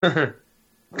Turn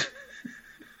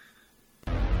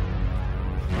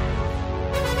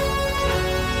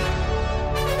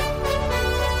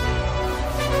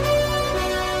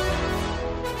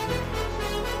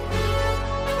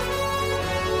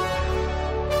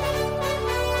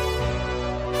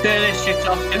this shit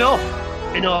off.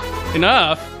 Enough.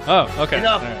 Enough? Oh, okay.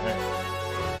 Enough. All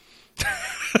right.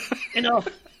 Enough.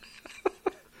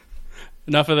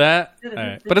 Enough of that? All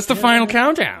right. But it's the final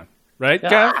countdown, right,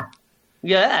 Kev?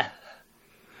 Yeah.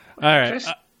 All right.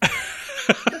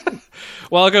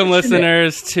 Welcome,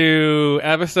 listeners, to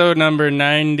episode number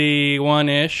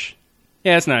 91-ish.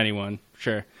 Yeah, it's 91,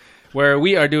 sure. Where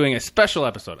we are doing a special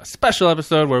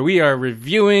episode where we are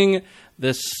reviewing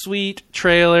the sweet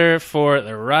trailer for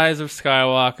The Rise of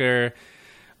Skywalker.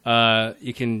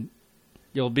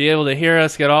 You'll be able to hear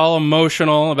us get all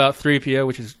emotional about 3PO,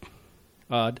 which is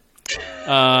odd.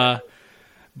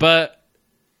 But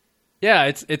yeah,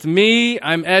 it's me.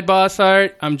 I'm Ed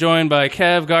Bossart. I'm joined by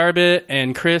Kev Garbett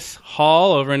and Chris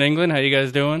Hall over in England. How you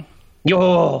guys doing?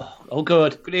 Yo, all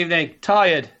good. Good evening.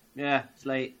 Tired, Yeah, it's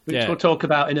late. which we'll talk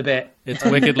about in a bit. It's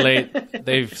wicked late.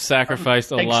 They've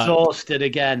sacrificed a lot. Exhausted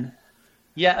again.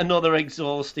 Yet another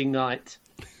exhausting night.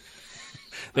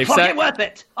 They've Fucking worth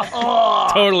it. Oh,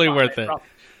 Totally worth it.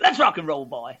 Let's rock and roll,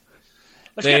 boy.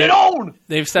 Let's get it on.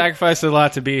 They've sacrificed a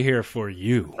lot to be here for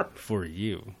you.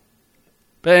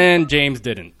 And James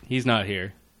didn't. He's not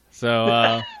here.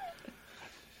 So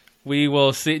we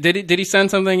will see. Did he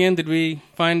send something in? Did we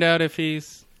find out if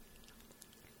he's...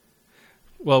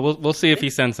 Well, we'll see if he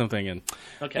sends something in.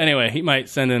 Okay. Anyway, he might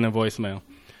send in a voicemail.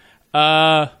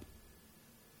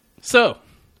 So,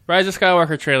 Rise of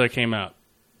Skywalker trailer came out.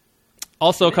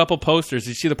 Also, a couple posters. Did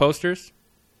you see the posters?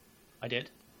 I did.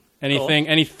 Anything?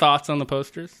 Any thoughts on the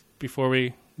posters before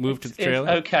we move to the trailer?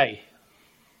 It's okay.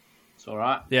 It's all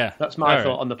right. Yeah, That's my all thought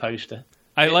right. on the poster.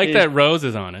 I like is- that Rose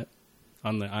is on it,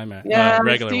 on the iMac. Yeah,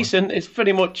 regular it's decent. It's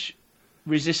pretty much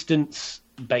resistance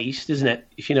based, isn't it?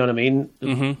 If you know what I mean.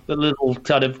 The little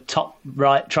kind of top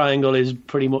right triangle is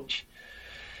pretty much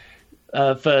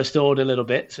first order a little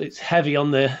bit. So it's heavy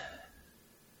on the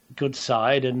good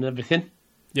side and everything.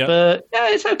 Yeah, But yeah,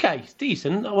 it's okay. It's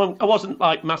decent. I wasn't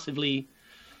like massively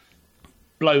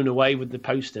blown away with the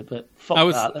poster, but fuck I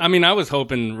was. that. I mean, I was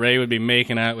hoping Ray would be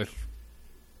making out with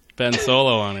Ben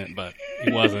Solo on it, but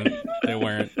he wasn't. They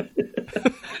weren't.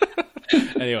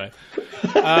 Anyway,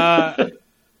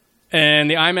 and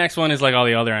the IMAX one is like all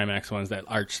the other IMAX ones, that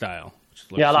art style.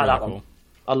 Which looks Yeah, I like really that cool. one.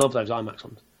 I love those IMAX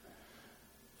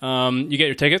ones. You get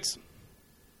your tickets?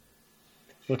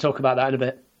 We'll talk about that in a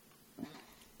bit.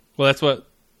 Well, that's what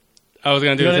I was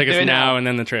going to do. You're The gonna tickets do it now now? and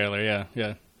then the trailer. Yeah.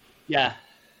 Yeah.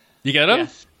 You get them?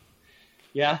 Yes.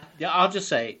 Yeah. Yeah, I'll just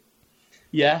say,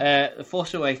 Yeah. The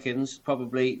Force Awakens,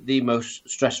 probably the most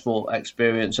stressful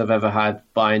experience I've ever had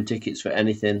buying tickets for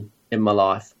anything in my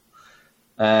life.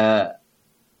 Last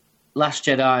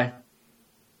Jedi,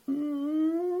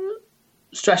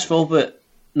 stressful, but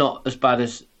not as bad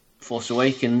as Force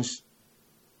Awakens.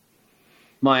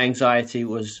 My anxiety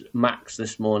was max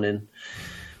this morning,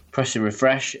 pressing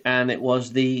refresh, and it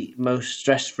was the most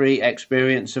stress-free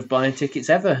experience of buying tickets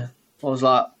ever. I was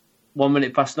like, 1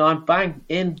 minute past 9, bang,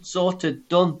 in, sorted,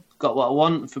 done, got what I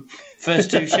want for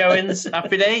first two showings.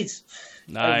 Happy days.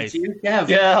 Nice. Over to you, Kev.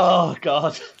 Yeah. Oh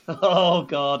God. Oh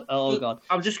God. Oh God.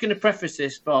 I'm just going to preface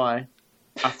this by,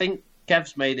 I think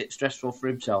Kev's made it stressful for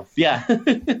himself. Yeah.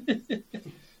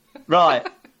 Right.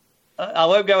 I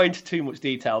won't go into too much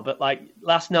detail, but like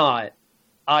last night,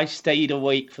 I stayed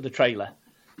awake for the trailer,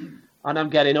 and I'm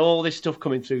getting all this stuff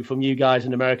coming through from you guys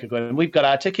in America going, we've got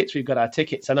our tickets,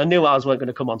 and I knew ours weren't going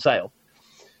to come on sale.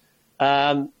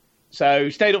 So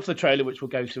stayed up for the trailer, which we'll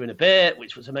go through in a bit,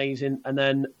 which was amazing, and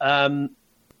then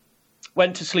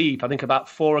went to sleep, I think about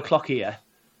 4 o'clock here.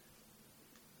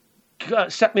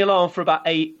 Set my alarm for about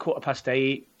 8,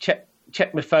 8:15,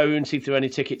 check my phone, see if there were any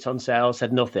tickets on sale,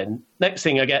 said nothing. Next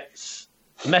thing I get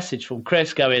a message from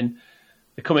Chris going,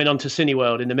 they're coming on to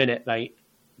Cineworld in a minute, mate.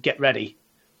 Get ready.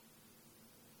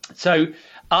 So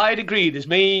I'd agreed, there's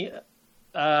me,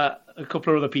 a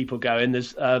couple of other people going.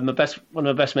 There's one of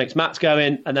my best mates, Matt's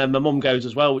going, and then my mum goes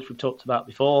as well, which we've talked about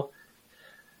before.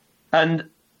 And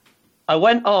I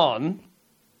went on,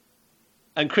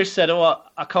 and Chris said, oh,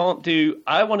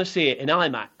 I want to see it in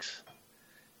IMAX.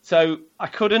 So I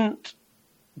couldn't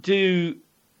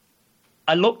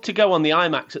I looked to go on the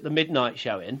IMAX at the midnight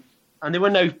showing, and there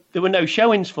were no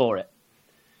showings for it,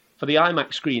 for the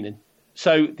IMAX screening.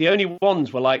 So the only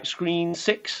ones were like screen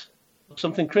 6 or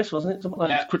something, Chris, wasn't it? Something like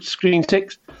that. Screen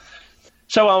 6.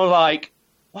 So I was like,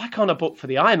 why can't I book for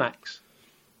the IMAX?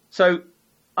 So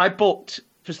I booked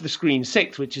for the screen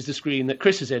 6, which is the screen that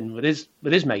Chris is in with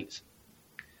his mates.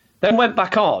 Then went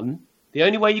back on. The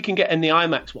only way you can get in the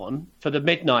IMAX one for the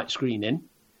midnight screening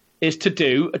is to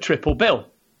do a triple bill.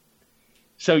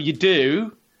 So you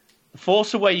do The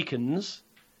Force Awakens,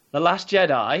 The Last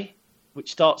Jedi,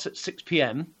 which starts at 6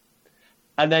 p.m,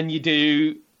 and then you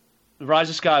do The Rise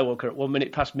of Skywalker at 1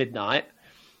 minute past midnight,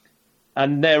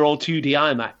 and they're all 2D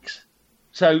IMAX.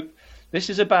 So this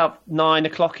is about 9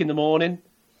 o'clock in the morning.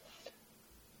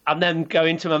 I'm then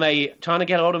going to my mate, trying to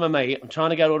get hold of my mate. I'm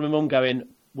trying to get hold of my mum going,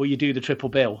 will you do the triple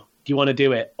bill? Do you want to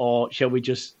do it? Or shall we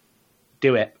just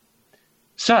do it?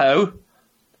 So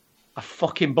I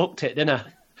fucking booked it, didn't I?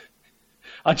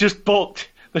 I just booked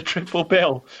the triple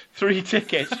bill, 3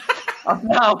 tickets. I've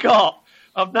now got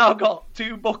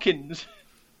 2 bookings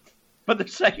for the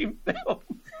same film.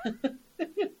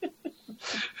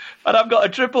 And I've got a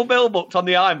triple bill booked on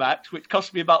the IMAX, which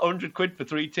cost me about 100 quid for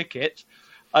 3 tickets.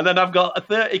 And then I've got a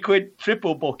 30 quid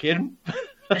triple booking.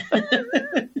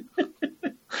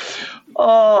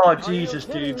 Oh, Jesus,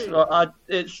 dude.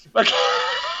 It's...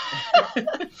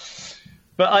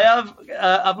 But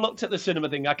I've looked at the cinema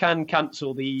thing. I can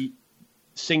cancel the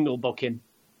single booking.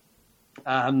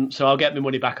 So I'll get my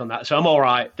money back on that. So I'm all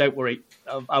right. Don't worry.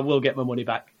 I will get my money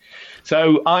back.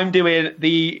 So I'm doing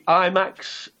the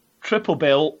IMAX triple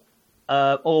bill,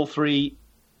 all 3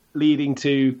 leading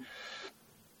to...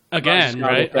 Again,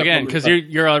 right? Again, because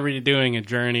you're already doing a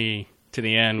journey to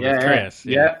the end with Chris.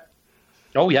 Yeah.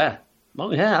 Oh, yeah.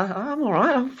 Oh, yeah. I'm all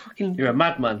right. I'm fucking... You're a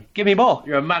madman. Give me more.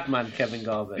 You're a madman, Kevin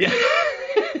Garvey. Yeah.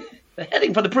 They're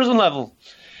heading for the prison level.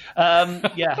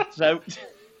 Yeah, so...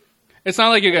 It's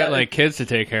not like you got like kids to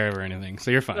take care of or anything, so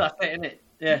you're fine. That's it, isn't it?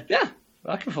 Yeah. Yeah,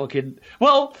 I can fucking...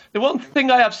 Well, the one thing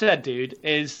I have said, dude,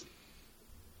 is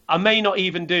I may not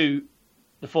even do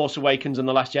The Force Awakens and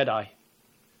The Last Jedi.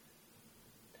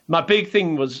 My big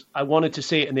thing was I wanted to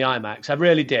see it in the IMAX. I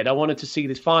really did. I wanted to see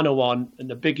this final one in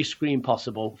the biggest screen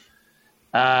possible.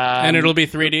 And it'll be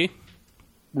 3D?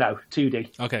 No,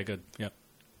 2D. Okay, good. Yep.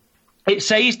 It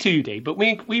says 2D, but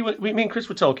me and Chris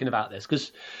were talking about this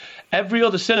because every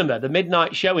other cinema, the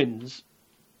midnight showings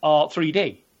are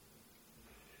 3D.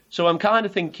 So I'm kind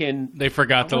of thinking... They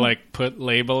forgot to,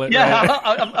 label it. Yeah,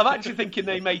 right? I'm actually thinking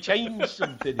they may change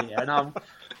something here. And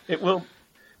it will...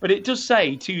 But it does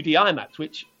say 2D IMAX,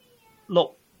 which,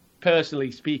 look,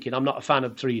 personally speaking, I'm not a fan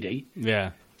of 3D.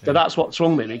 Yeah. So that's what's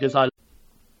wrong with me, because I...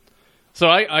 So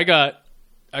I got,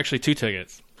 actually, 2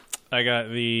 tickets. I got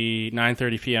the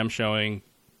 9:30 p.m. showing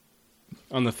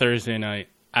on the Thursday night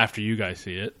after you guys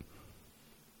see it.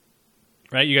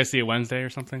 Right? You guys see it Wednesday or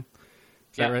something?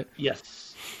 Is that right?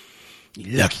 Yes.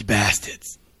 You lucky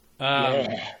bastards.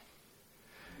 Yeah.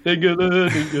 So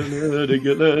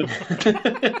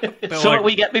what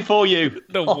we get before you.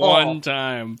 The one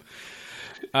time.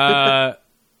 I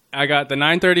got the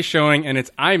 9:30 showing, and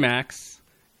it's IMAX,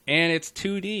 and it's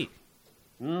 2D.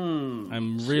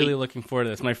 I'm really looking forward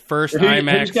to this. My first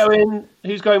IMAX.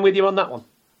 Who's going with you on that one?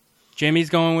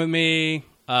 Jimmy's going with me.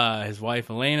 His wife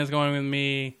Elena's going with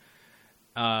me.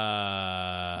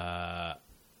 A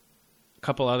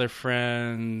couple other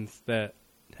friends that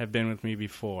have been with me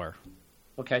before.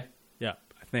 Okay. Yeah,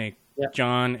 I think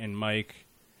John and Mike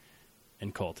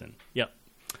and Colton. Yep.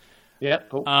 Yeah,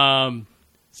 cool.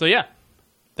 So yeah,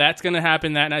 that's gonna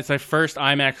happen that night. It's my first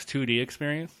IMAX 2D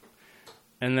experience,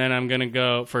 and then I'm gonna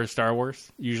go for Star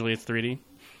Wars. Usually it's 3D,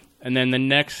 and then the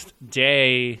next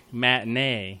day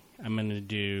matinee I'm gonna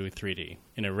do 3D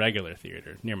in a regular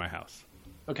theater near my house.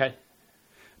 Okay.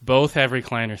 Both have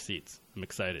recliner seats. I'm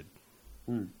excited.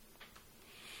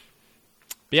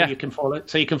 Yeah.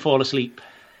 So you can fall asleep.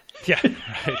 Yeah,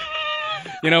 right.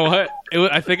 You know what?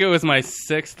 I think it was my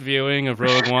 6th viewing of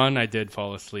Rogue One. I did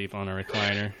fall asleep on a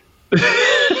recliner.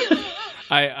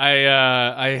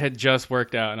 I had just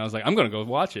worked out, and I was like, I'm going to go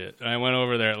watch it. And I went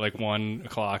over there at 1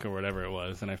 o'clock or whatever it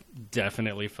was, and I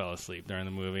definitely fell asleep during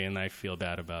the movie, and I feel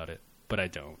bad about it. But I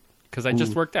don't, because I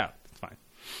just worked out. It's fine.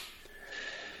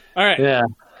 All right. Yeah.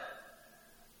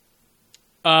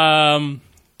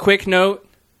 Quick note.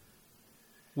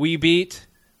 We beat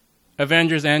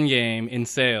Avengers Endgame in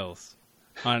sales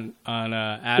on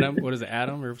Adam. What is it,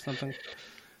 Adam or something?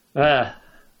 Star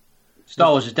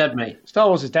Wars is dead, mate. Star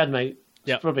Wars is dead, mate. It's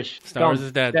Yep. rubbish. Star Wars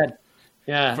is dead.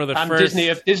 Yeah. For the and first...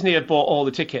 Disney have bought all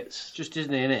the tickets. Just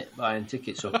Disney, innit? Buying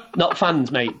tickets up. Not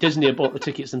fans, mate. Disney have bought the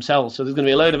tickets themselves. So there's going to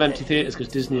be a load of empty theatres because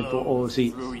Disney have bought all the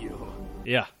seats.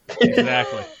 Yeah,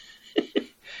 exactly.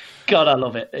 God, I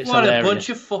love it. It's What hilarious. a bunch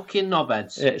of fucking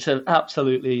knobheads. It's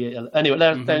absolutely... Anyway,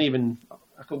 don't even...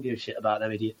 I couldn't give a shit about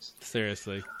them idiots.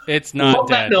 Seriously. It's not Fuck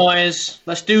that dead. noise.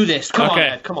 Let's do this. Come on, Okay.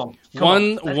 Ed. Come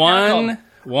on.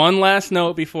 One last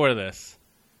note before this.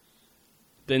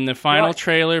 in the final Right.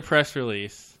 trailer press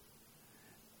release,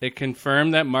 it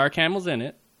confirmed that Mark Hamill's in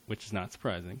it, which is not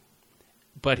surprising,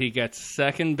 but he gets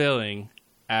second billing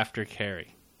after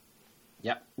Carrie.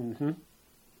 Yep. Mm-hmm.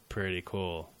 Pretty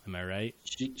cool. Am I right?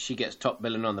 She gets top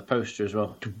billing on the poster as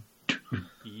well.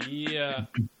 Yeah.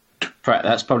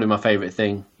 That's probably my favourite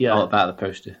thing Yeah. about the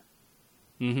poster.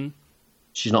 Mm-hmm.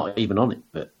 She's not even on it,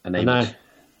 but her name is.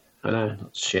 I know.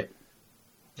 That's shit.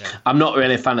 Yeah. I'm not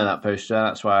really a fan of that poster.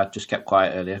 That's why I just kept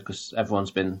quiet earlier, because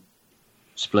everyone's been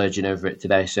splurging over it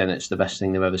today, saying it's the best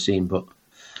thing they've ever seen. But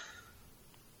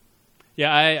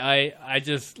Yeah, I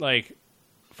just like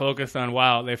focused on,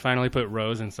 wow, they finally put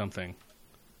Rose in something,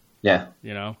 yeah,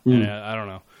 you know? And, I don't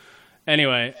know.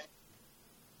 Anyway,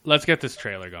 let's get this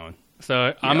trailer going.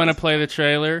 So I'm going to play the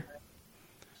trailer.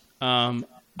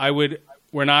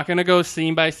 We're not going to go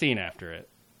scene by scene after it,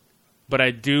 but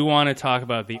I do want to talk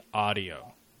about the audio.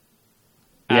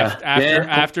 Yeah.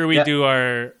 After we do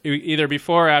our, either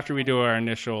before or after we do our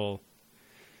initial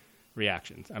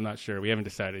reactions. I'm not sure. We haven't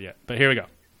decided yet, but here we go.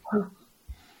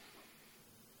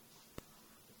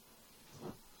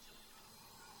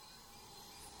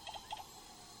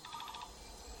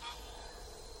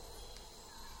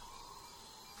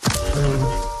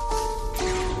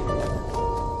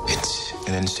 It's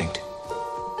an instinct.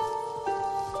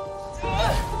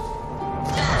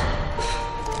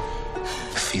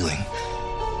 A feeling.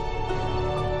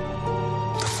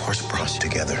 The Force brought us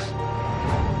together.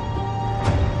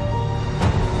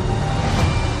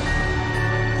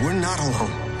 We're not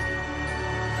alone.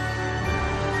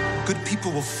 Good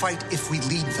people will fight if we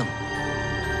lead them.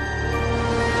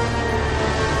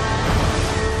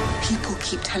 People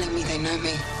keep telling me they know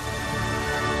me.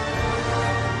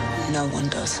 No one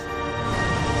does.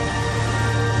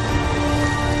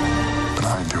 But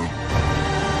I do.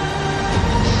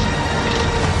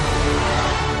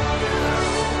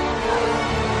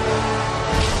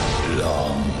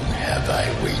 Long have I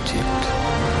waited.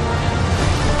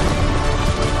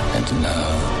 And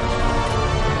now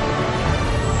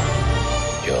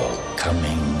you're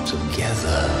coming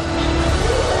together.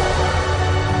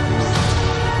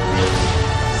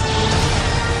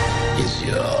 Is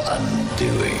your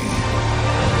undoing.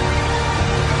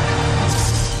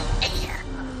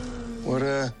 What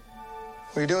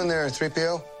are you doing there,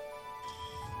 3PO?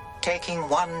 Taking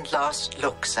one last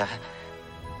look, sir,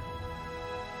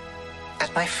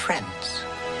 at my friends.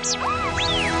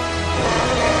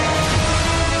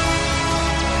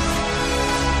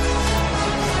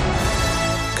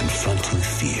 Confronting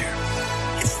fear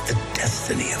is the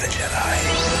destiny of a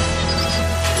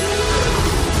Jedi.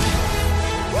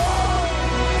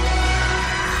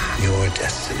 Your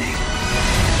destiny.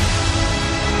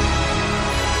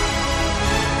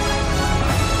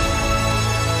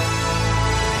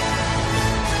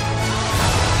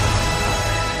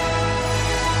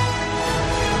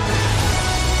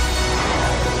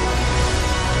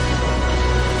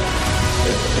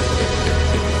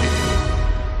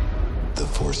 The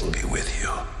Force will be with you.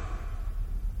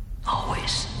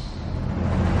 Always.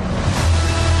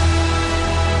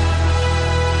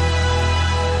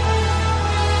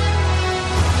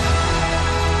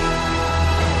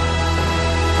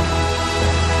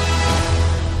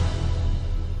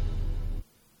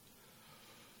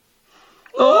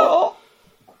 Oh,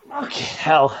 okay,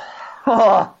 hell.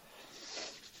 Oh.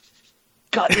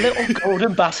 God, little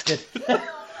golden bastard.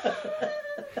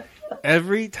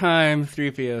 Every time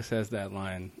 3PO says that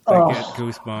line, I get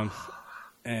goosebumps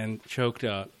and choked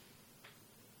up.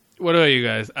 What about you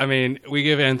guys? I mean, we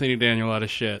give Anthony Daniel a lot of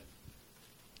shit.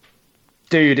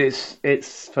 Dude,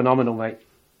 it's phenomenal, mate.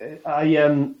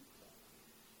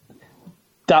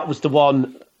 That was the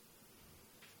one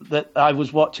that I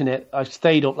was watching it. I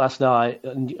stayed up last night,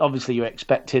 and obviously you're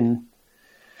expecting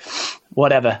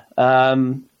whatever.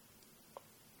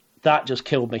 That just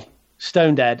killed me.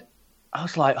 Stone dead. I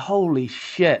was like, holy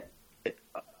shit.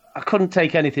 I couldn't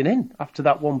take anything in after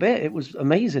that one bit. It was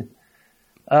amazing.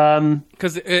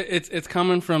 Because it's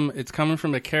coming from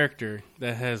a character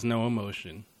that has no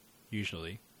emotion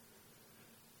usually,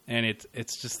 and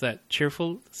it's just that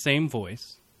cheerful same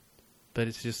voice, but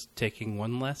it's just taking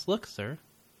one last look, sir,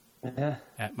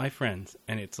 at my friends,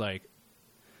 and it's like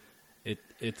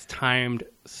it's timed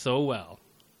so well.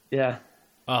 Yeah.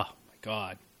 Oh my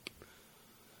god.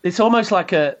 It's almost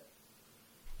like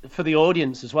for the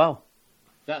audience as well.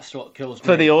 that's what kills me.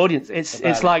 For the audience, it's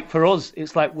About like for us,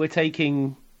 it's like we're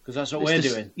taking. because that's what it's we're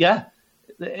just- doing. Yeah.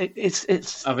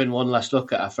 It's Having one last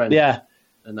look at our friend. yeah.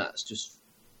 And that's just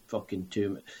fucking too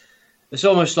much. It's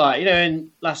almost like,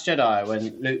 in Last Jedi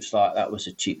when Luke's like, that was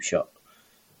a cheap shot.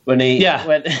 when he Yeah.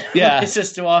 when Yeah. he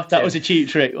says to R2. That was a cheap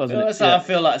trick, wasn't it? That's how I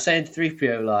feel like saying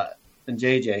 3PO like and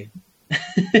JJ.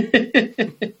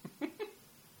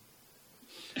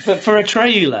 But for a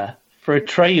trailer,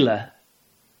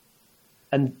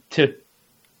 and to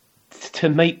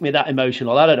make me that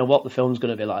emotional, I don't know what the film's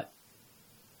going to be like.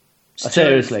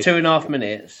 Seriously. 2.5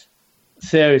 minutes.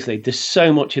 Seriously, there's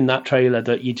so much in that trailer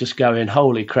that you're just going,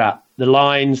 holy crap. The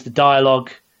lines, the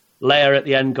dialogue, Leia at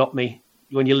the end got me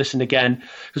when you listen again.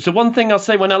 Because the one thing I'll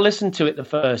say, when I listened to it the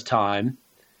first time,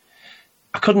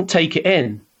 I couldn't take it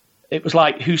in. It was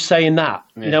like, who's saying that?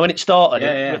 Yeah. You know, when it started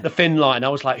Yeah. with the Finn line, I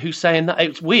was like, who's saying that? It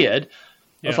was weird.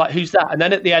 I was Yeah. like, who's that? And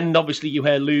then at the end, obviously, you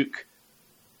hear Luke,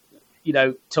 you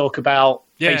know, talk about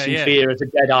facing fear as a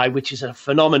Jedi, which is a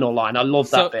phenomenal line. I love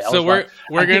that bit. So we're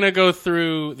gonna go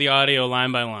through the audio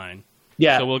line by line.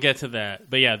 Yeah. So we'll get to that.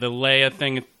 But yeah, the Leia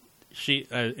thing. She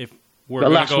if we're The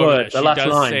gonna last go over word, that, the she last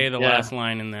does line, say the yeah. last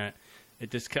line in that.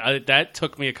 It just that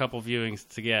took me a couple viewings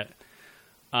to get.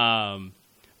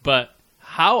 But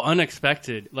how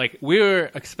unexpected! Like we were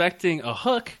expecting a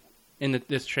hook in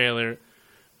this trailer,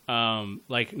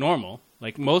 like normal,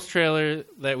 like most trailers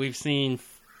that we've seen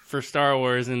for Star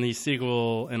Wars in the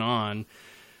sequel and on.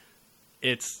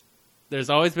 There's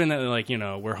always been that, like, you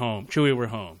know, we're home, Chewie, we're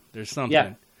home. There's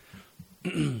something.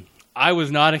 Yeah. I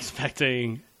was not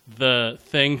expecting the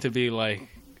thing to be like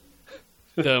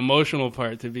the emotional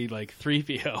part to be like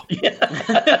 3PO.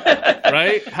 Yeah.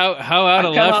 Right? How out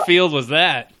of left field was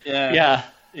that? Yeah.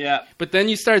 But then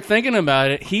you start thinking about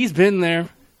it. He's been there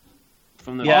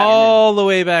From the all the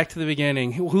way back to the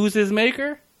beginning. Who's his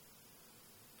maker?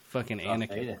 Fucking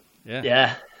Anakin.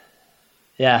 Yeah.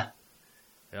 Yeah.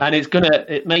 And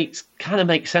it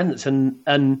makes sense,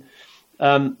 and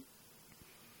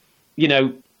you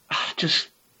know,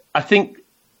 I think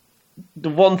the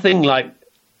one thing, like,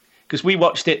 because we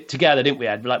watched it together, didn't we,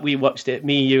 Ed? Like, we watched it,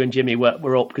 me, you, and Jimmy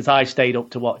were up, because I stayed up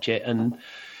to watch it, and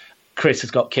Chris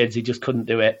has got kids, he just couldn't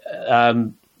do it.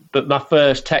 But my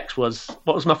first text was,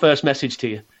 what was my first message to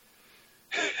you?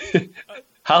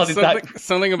 How did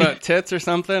something about tits or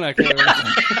something? I can't remember.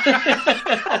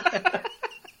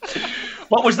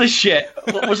 What was the shit?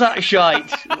 What was that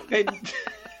shite?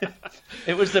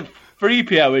 It was the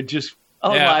 3PO had just.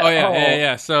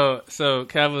 Yeah. So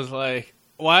Kev was like,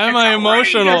 "Why am I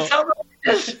emotional?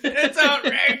 It's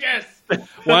outrageous.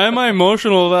 Why am I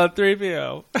emotional about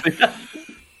 3PO?"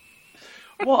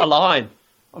 What a line!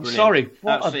 I'm Brilliant. sorry.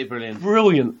 What Absolutely brilliant.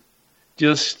 Brilliant.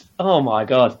 Just, oh my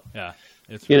god. Yeah,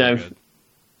 it's You really know.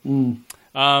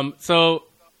 good. So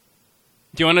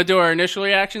do you want to do our initial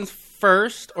reactions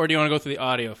first, or do you want to go through the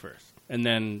audio first and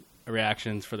then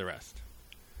reactions for the rest?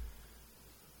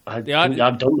 I've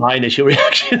done my initial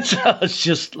reactions. I was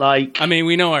just like, I mean,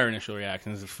 we know our initial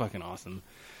reactions. It's fucking awesome.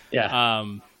 yeah.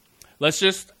 Let's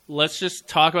just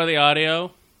talk about the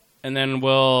audio, and then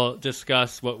we'll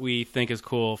discuss what we think is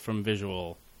cool from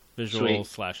visual Sweet.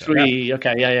 slash. Okay,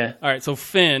 yeah. All right, so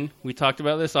Finn, we talked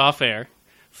about this off air.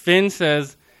 Finn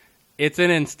says, "It's an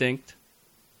instinct,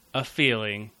 a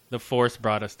feeling. The Force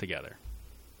brought us together."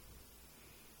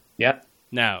 Yeah.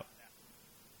 Now,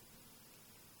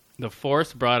 the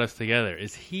Force brought us together.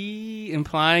 Is he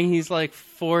implying he's like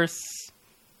Force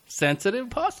sensitive,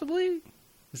 possibly?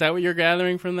 Is that what you're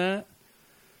gathering from that?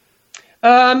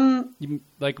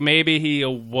 Like maybe he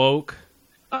awoke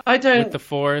I don't. with the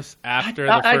Force after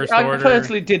the First Order? I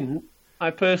personally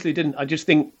didn't. I just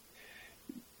think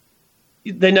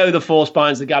they know the Force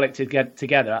binds the galaxy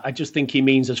together. I just think he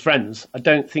means as friends. I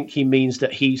don't think he means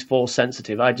that he's Force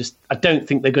sensitive. I don't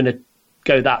think they're going to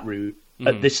go that route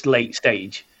at this late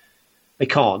stage. They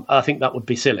can't. I think that would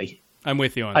be silly. I'm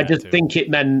with you on that. I just think it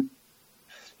meant,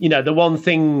 you know, the one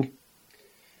thing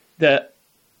that,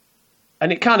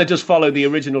 and it kind of does follow the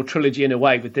original trilogy in a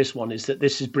way with this one, is that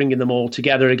this is bringing them all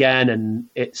together again, and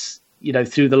it's, you know,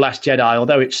 through The Last Jedi,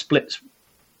 although it splits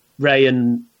Rey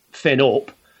and Finn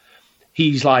up,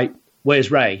 he's like, where's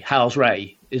Rey? How's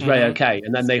Rey? Is Rey okay?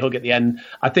 And then they hug at the end.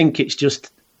 I think it's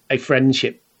just a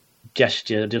friendship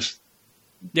gesture, just.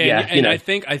 Yeah, and you know. I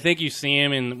think you see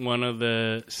him in one of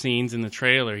the scenes in the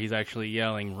trailer. He's actually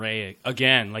yelling Rey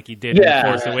again, like he did in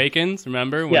Force Awakens.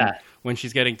 Remember when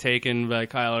she's getting taken by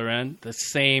Kylo Ren? The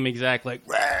same exact, like,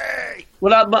 Rey.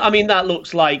 Well, I mean, that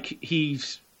looks like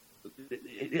he's.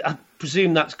 I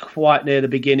presume that's quite near the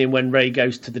beginning when Rey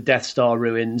goes to the Death Star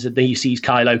ruins, and then he sees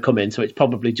Kylo come in. So it's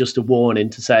probably just a warning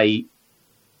to say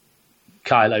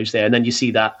Kylo's there, and then you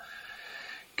see that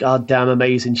goddamn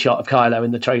amazing shot of Kylo in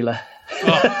the trailer.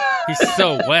 Oh, he's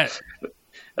so wet.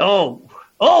 Oh,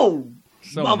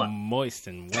 So mama. moist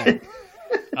and wet.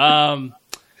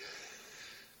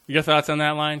 Your thoughts on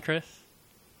that line, Chris?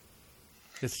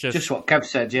 It's just what Kev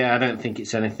said. Yeah, I don't think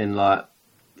it's anything like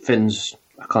Finn's.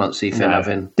 I can't see Finn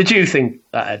having. Did you think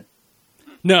that, Ed?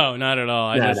 no, not at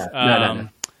all. No.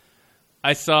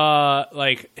 I saw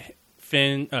like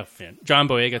John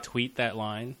Boyega tweet that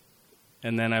line,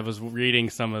 and then I was reading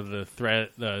some of the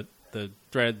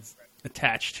threads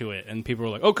attached to it, and people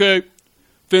were like, "Okay,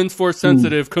 Finn's force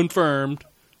sensitive, confirmed."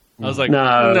 I was like,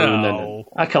 no.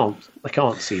 I can't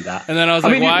see that. And then I was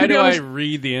like, why do I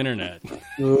read the internet?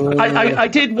 I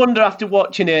did wonder after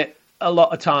watching it a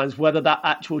lot of times whether that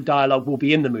actual dialogue will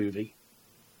be in the movie.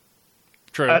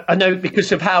 True. I know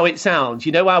because of how it sounds.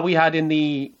 You know how we had in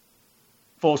the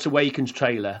Force Awakens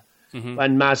trailer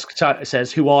when Maz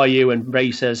says, "Who are you?" and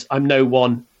Rey says, "I'm no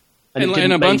one." And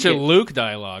a bunch of Luke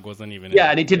dialogue wasn't even. Yeah,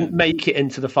 and it didn't make it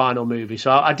into the final movie.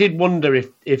 So I did wonder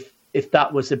if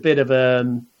that was a bit of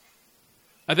a.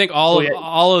 I think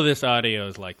all of this audio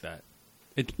is like that.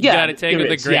 You got to take it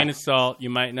with a grain of salt. You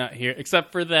might not hear,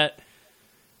 except for that.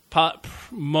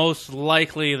 Most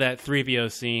likely that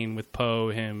 3PO scene with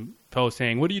Poe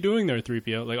saying, "What are you doing there,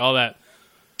 3PO?" Like all that.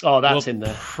 Oh, that's in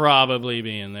there. Probably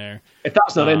be in there. If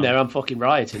that's not in there, I'm fucking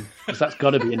rioting because that's got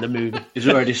to be in the movie. He's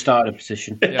already started a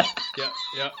petition. Yeah.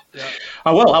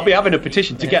 I'll be having a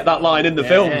petition to get that line in the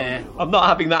film. I'm not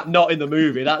having that not in the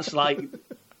movie. That's like,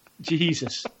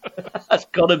 Jesus, that's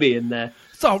got to be in there.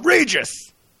 It's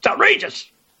outrageous. It's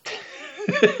outrageous.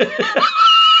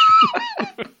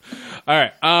 All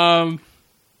right.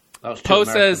 Poe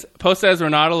says we're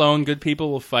not alone. Good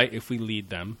people will fight if we lead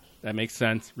them. That makes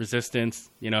sense.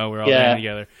 Resistance, we're all banding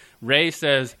together. Rey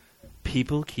says,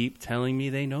 people keep telling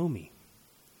me they know me.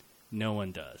 No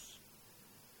one does.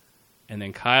 And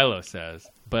then Kylo says,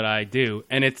 but I do.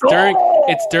 And it's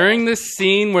during this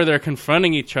scene where they're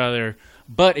confronting each other.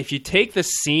 But if you take the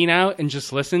scene out and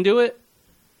just listen to it,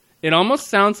 it almost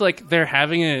sounds like they're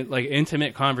having a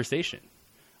intimate conversation.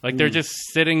 Like they're just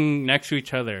sitting next to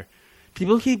each other.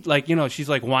 People keep she's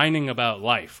like whining about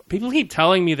life. People keep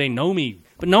telling me they know me,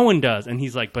 but no one does. And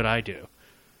he's like, but I do.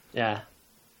 Yeah.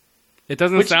 It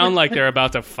doesn't sound like they're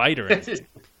about to fight or anything.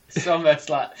 It's almost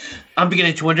like, I'm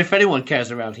beginning to wonder if anyone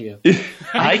cares around here.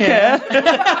 I care.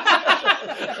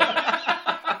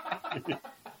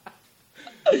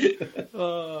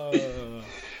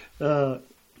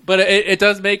 But it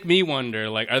does make me wonder,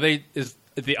 is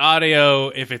the audio,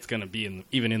 if it's going to be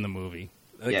even in the movie?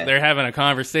 They're having a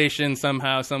conversation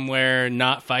somehow, somewhere,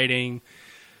 not fighting.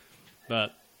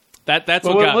 But that's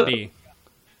what got me.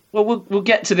 Well, we'll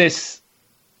get to this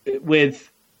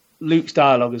with Luke's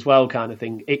dialogue as well, kind of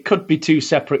thing. It could be two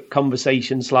separate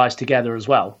conversations sliced together as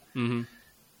well.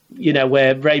 Mm-hmm.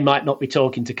 Where Rey might not be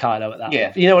talking to Kylo at that.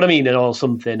 Yeah. You know what I mean? Or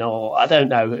something, or I don't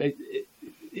know.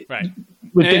 Right.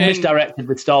 We've been misdirected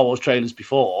with Star Wars trailers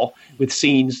before, with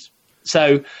scenes.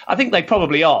 So I think they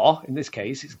probably are, in this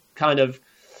case. It's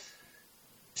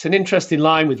an interesting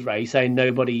line with Rey saying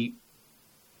nobody,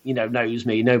 knows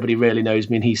me. Nobody really knows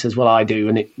me. And he says, well, I do.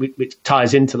 And it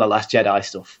ties into the Last Jedi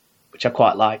stuff, which I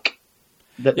quite like.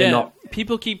 That they're not.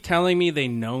 People keep telling me they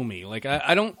know me. Like,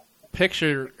 I don't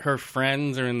picture her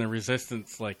friends or in the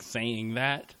Resistance, saying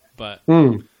that. But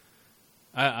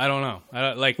I don't know.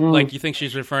 Like, you think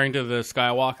she's referring to the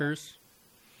Skywalkers?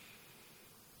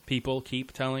 People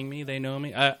keep telling me they know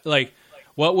me.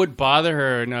 What would bother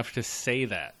her enough to say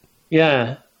that?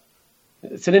 Yeah,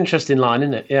 it's an interesting line,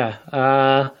 isn't it?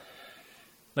 Yeah.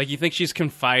 You think she's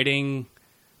confiding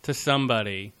to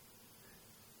somebody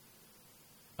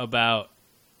about?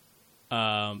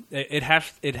 It'd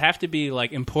have to be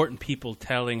important people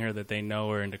telling her that they know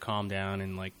her and to calm down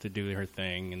and to do her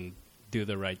thing and do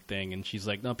the right thing. And she's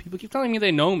like, no, people keep telling me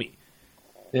they know me.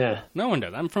 Yeah. No one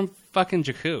does. I'm from fucking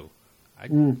Jakku.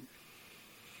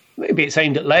 Maybe it's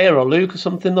aimed at Leia or Luke or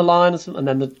something, the line, or something, and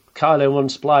then the Kylo one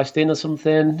spliced in or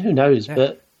something. Who knows? Yeah.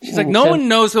 But she's like, no one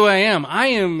knows who I am. I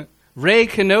am Rey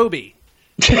Kenobi.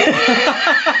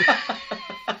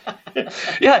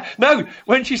 Yeah, no,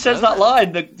 when she says that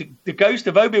line, the ghost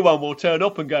of Obi-Wan will turn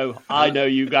up and go, I know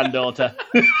you, granddaughter.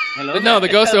 No, the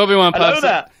ghost of Obi-Wan pops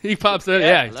up. He pops in,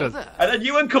 yeah. He says, and then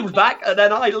Ewan comes back, and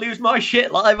then I lose my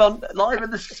shit live in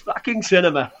the fucking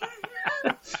cinema.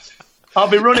 I'll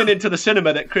be running into the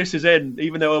cinema that Chris is in,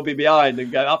 even though he'll be behind,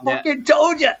 and go, I fucking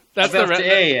told you. That's the rest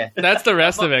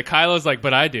of it. Kylo's like,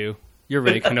 but I do. You're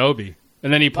Rey Kenobi.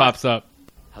 And then he pops up.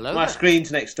 Hello. My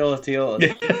screen's next door to yours.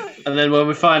 And then when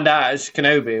we find out it's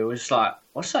Kenobi, we're just like,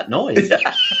 what's that noise? I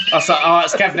was like, oh,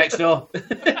 it's Kev next door.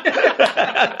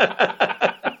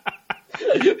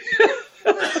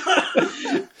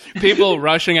 People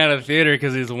rushing out of the theater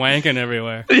because he's wanking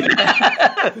everywhere.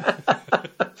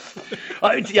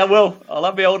 Yeah, well, I'll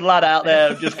have my old lad out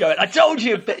there just going, I told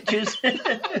you, bitches.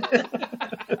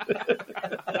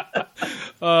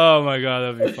 Oh my god,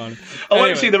 that'd be funny. I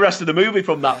won't see the rest of the movie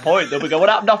from that point. They'll be going, what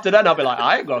happened after then? I'll be like,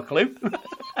 I ain't got a clue.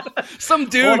 Some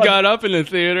dude got up in the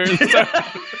theater and started...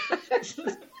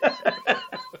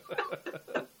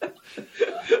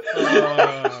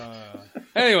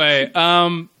 Anyway,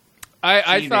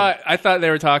 I thought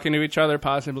they were talking to each other,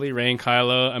 possibly Rey and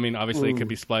Kylo. I mean, obviously it could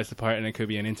be spliced apart and it could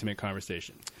be an intimate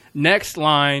conversation. Next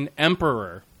line,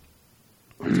 Emperor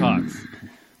talks.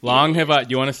 Long have I...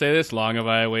 Do you want to say this? Long have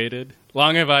I waited.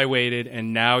 Long have I waited,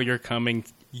 and now you're coming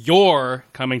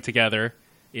together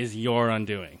is your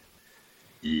undoing.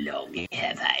 Long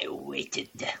have I waited.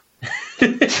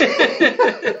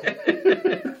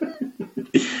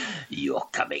 You're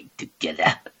coming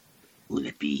together. Will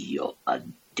it be your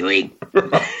undoing?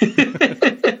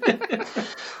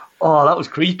 Oh, that was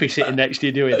creepy sitting next to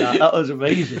you doing that. That was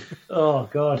amazing. Oh,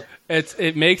 God.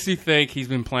 It makes you think he's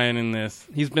been planning this.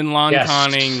 He's been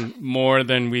long-conning more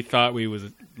than we thought he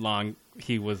was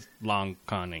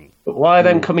long-conning. But why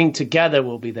them coming together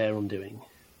will be their undoing?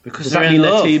 Because Does they're that in mean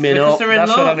love. they're teaming Because up? they're in That's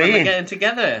love what I and they're mean. getting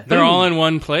together. They're all in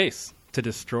one place to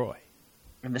destroy.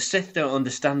 And the Sith don't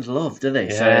understand love, do they?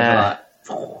 Yeah. So they're like,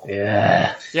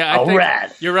 Yeah. Yeah, I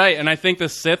think you're right, and I think the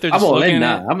Sith are just I'm all looking in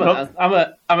at... now.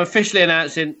 I'm officially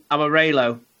announcing I'm a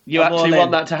Raylo. You I'm actually all want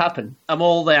in. that to happen? I'm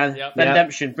all there. Yep.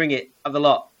 Redemption, bring it. Have the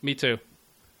lot. Me too.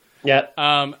 Yeah.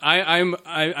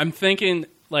 I'm thinking,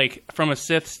 like, from a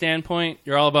Sith standpoint,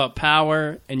 you're all about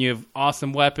power, and you have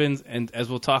awesome weapons, and as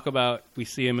we'll talk about, we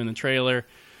see him in the trailer.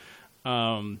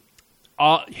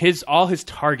 All his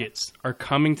targets are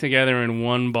coming together in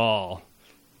one ball,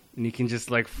 and you can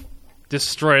just like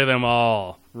destroy them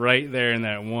all right there in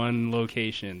that one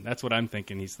location. That's what I'm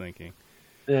thinking. He's thinking.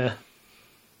 Yeah.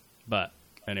 But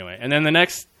anyway, and then the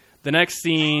next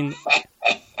scene.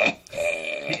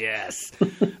 Yes,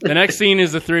 the next scene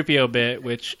is the 3PO bit,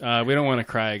 which we don't want to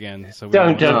cry again. So we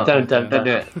Don't do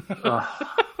it.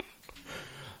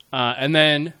 And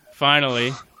then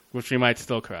finally, which we might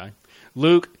still cry,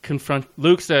 Luke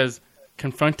says,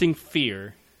 confronting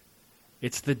fear.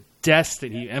 It's the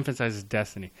destiny. He emphasizes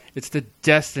destiny. It's the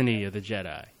destiny of the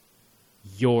Jedi.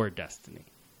 Your destiny.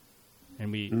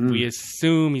 And we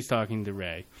assume he's talking to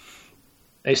Rey.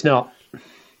 It's not.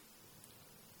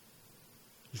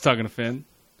 He's talking to Finn.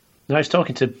 No, he's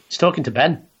talking to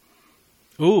Ben.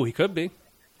 Ooh, he could be.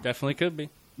 Definitely could be.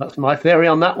 That's my theory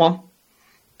on that one.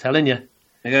 Telling you.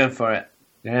 They're going for it.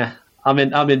 Yeah. I'm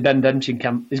in Ben Denchin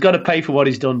camp. He's got to pay for what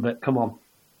he's done, but come on.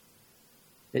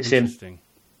 It's him.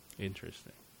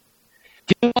 Interesting.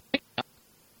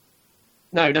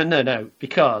 No.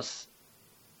 Because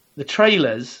the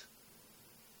trailers,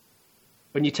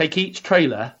 when you take each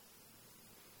trailer,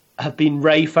 have been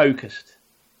Rey focused.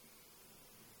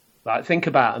 Like, think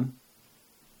about them.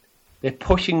 They're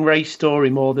pushing Rey's story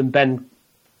more than Ben,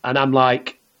 and I'm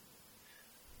like,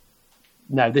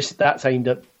 no, that's aimed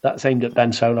at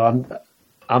Ben Solo.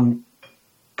 I'm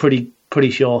pretty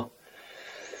sure.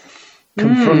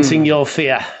 Confronting your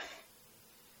fear.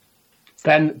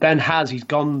 Ben he's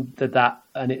gone to that,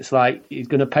 and it's like he's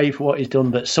going to pay for what he's done,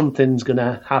 but something's going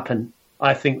to happen.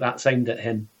 I think that's aimed at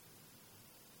him.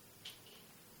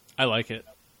 I like it.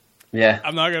 Yeah.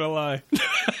 I'm not gonna lie.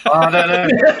 I don't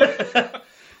know.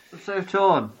 I'm so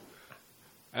torn.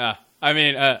 Yeah, I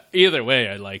mean, either way,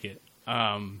 I like it.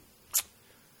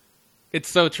 It's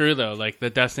so true, though. Like the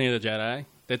destiny of the Jedi.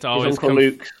 That's always Uncle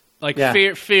Luke. Like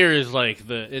Yeah. fear is like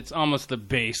it's almost the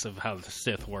base of how the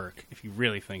Sith work, if you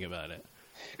really think about it.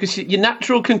 Because your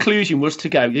natural conclusion was to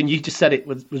go, and you just said it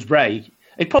was Rey.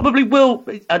 It probably will.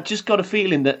 I just got a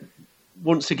feeling that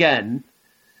once again,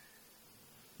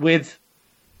 with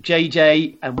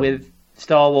JJ and with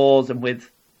Star Wars and with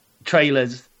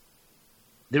trailers,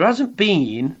 there hasn't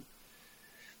been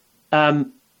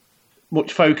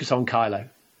much focus on Kylo.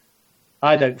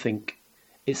 I don't think.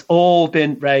 It's all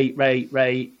been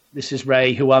Rey. This is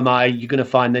Rey. Who am I? You're going to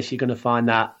find this. You're going to find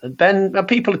that. And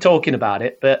people are talking about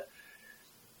it, but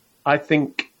I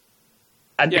think,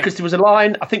 because there was a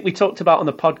line I think we talked about on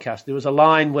the podcast. There was a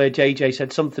line where JJ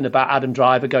said something about Adam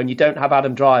Driver, going, "You don't have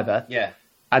Adam Driver, Yeah.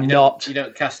 and You not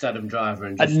don't cast Adam Driver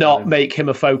and just not make him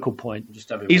a focal point." Just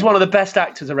have him He's one of the best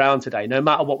actors around today, no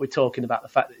matter what we're talking about. The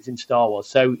fact that he's in Star Wars,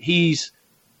 so he's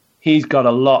got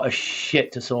a lot of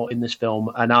shit to sort in this film,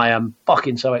 and I am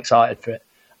fucking so excited for it.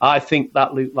 I think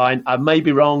that Luke line, I may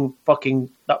be wrong,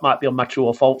 that might be on my true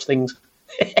or false things.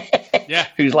 Yeah.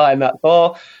 Who's lying that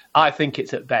for? I think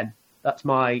it's at Ben. That's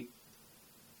my...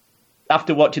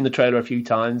 After watching the trailer a few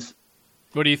times...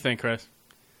 What do you think, Chris?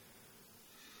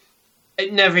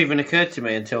 It never even occurred to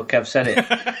me until Kev said it.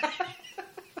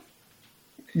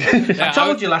 Yeah, I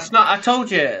told you last night. I told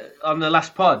you on the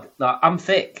last pod that I'm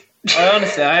thick.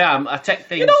 Honestly, I am. I take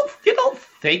things. You don't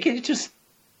think it's just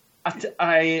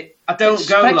I don't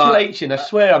go like speculation. I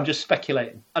swear, I'm just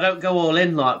speculating. I don't go all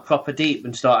in like proper deep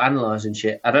and start analysing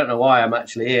shit. I don't know why I'm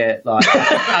actually here, like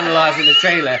analysing the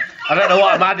trailer. I don't know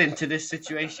what I'm adding to this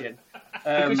situation.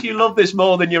 Because you love this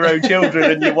more than your own children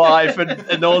and your wife and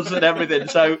us and everything.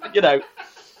 So, you know.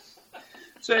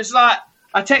 So it's like,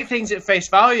 I take things at face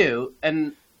value.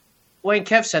 And when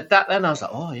Kev said that, then I was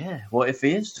like, oh yeah, what if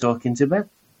he is talking to Ben?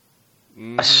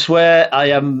 I swear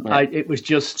I am. It was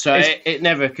just. So it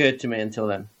never occurred to me until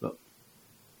then. But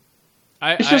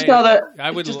it's just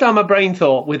how my brain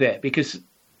thought with it, because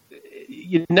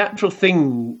your natural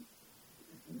thing.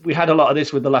 We had a lot of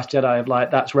this with The Last Jedi of like,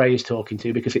 that's Rey he's talking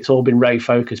to, because it's all been Rey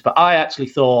focused. But I actually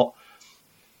thought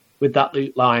with that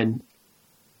Luke line,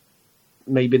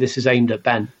 maybe this is aimed at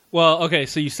Ben. Well, okay,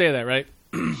 so you say that, right?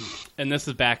 And this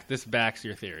backs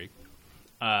your theory.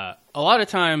 A lot of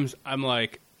times I'm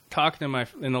like talking to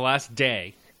in the last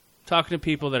day, talking to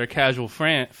people that are casual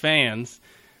fans,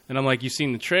 and I'm like, you've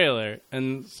seen the trailer,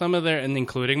 and and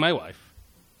including my wife.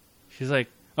 She's like,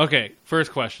 okay,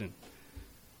 first question.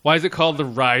 Why is it called The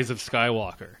Rise of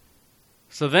Skywalker?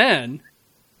 So then,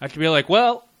 I could be like,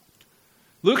 well,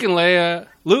 Luke's a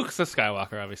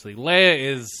Skywalker, obviously. Leia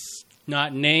is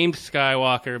not named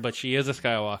Skywalker, but she is a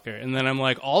Skywalker. And then I'm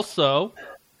like, also,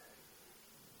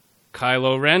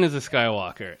 Kylo Ren is a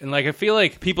Skywalker. And like, I feel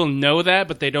like people know that,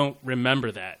 but they don't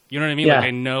remember that. You know what I mean? Yeah. Like,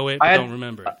 I know it, but don't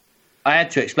remember it. I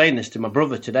had to explain this to my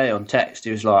brother today on text.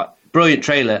 He was like, brilliant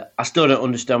trailer. I still don't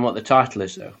understand what the title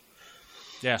is, though.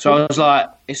 Yeah. So I was like,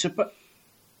 it's about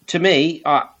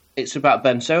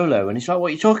Ben Solo, and he's like, what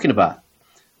are you talking about?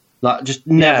 Like, just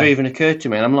never even occurred to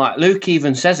me. And I'm like, Luke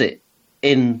even says it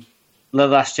in The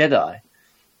Last Jedi.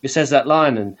 He says that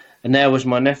line, and there was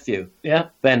my nephew,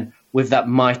 Ben, with that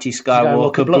mighty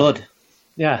Skywalker blood.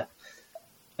 Yeah.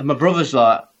 And my brother's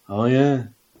like, oh yeah.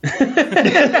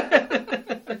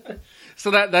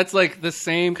 So that's like the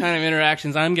same kind of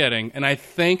interactions I'm getting, and I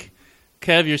think,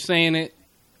 Kev, you're saying it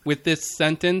with this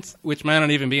sentence, which might not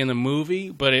even be in the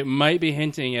movie, but it might be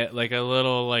hinting at like a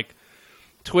little like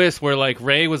twist where like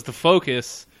Rey was the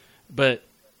focus, but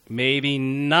maybe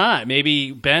not.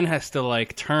 Maybe Ben has to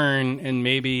like turn and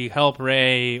maybe help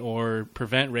Rey or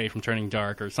prevent Rey from turning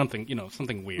dark or something,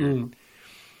 something weird,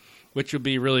 which would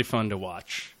be really fun to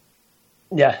watch.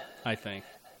 Yeah, I think.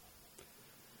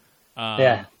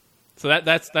 Yeah. So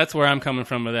that's where I'm coming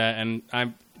from with that, and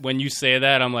when you say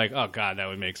that, I'm like, oh god, that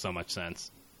would make so much sense.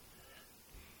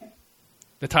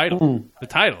 The title,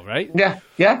 right? Yeah.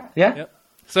 Yep.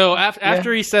 So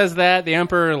after he says that, the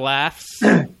Emperor laughs.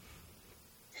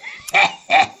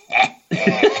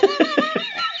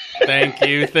 Thank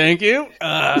you.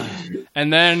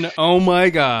 And then, oh my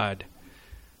god,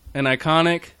 an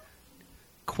iconic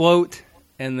quote,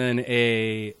 and then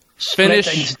a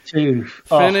finish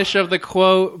of the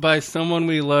quote by someone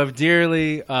we love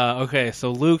dearly. Okay,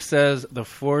 so Luke says, "The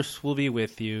Force will be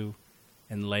with you,"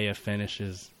 and Leia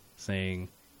finishes saying,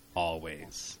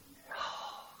 "Always."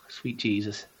 Sweet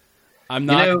Jesus. I'm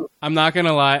not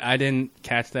gonna lie, I didn't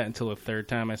catch that until the third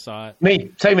time I saw it.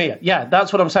 Same here. Yeah,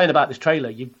 that's what I'm saying about this trailer.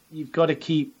 You've got to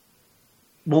keep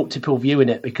multiple viewing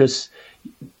it, because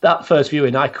that first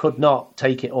viewing, I could not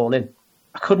take it all in.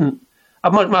 I couldn't.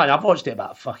 I've watched it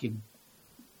about fucking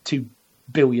 2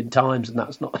 billion times, and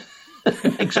that's not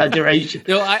an exaggeration.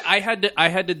 I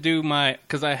had to do my,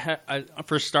 because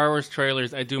for Star Wars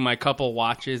trailers, I do my couple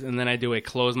watches, and then I do a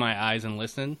close my eyes and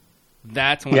listen.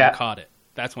 That's when I caught it.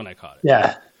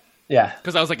 Yeah.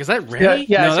 Because I was like, "Is that Rey?"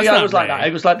 Yeah. No, See, I was like that.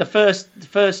 It was like the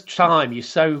first time you're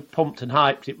so pumped and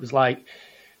hyped. It was like,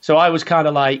 so I was kind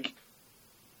of like,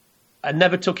 I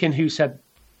never took in who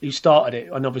started it,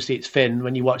 and obviously it's Finn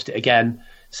when you watched it again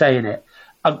saying it.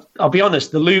 I'll be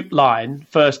honest, the Luke line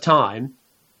first time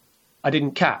I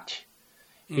didn't catch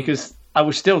because I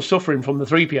was still suffering from the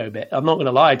 3PO bit. I'm not going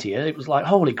to lie to you. It was like,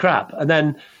 holy crap. And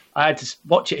then I had to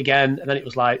watch it again, and then it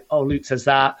was like, oh, Luke says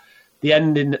that. The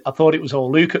ending, I thought it was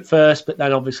all Luke at first, but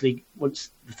then obviously once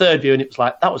the third viewing, it was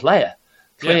like, that was Leia.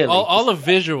 Clearly. Yeah, all the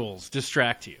visuals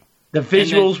distract you. The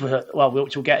visuals were,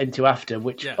 which we'll get into after,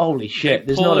 which, holy shit,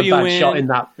 there's not a bad shot in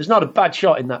that. There's not a bad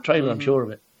shot in that trailer, I'm sure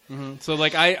of it. Mm-hmm. So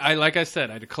like I said,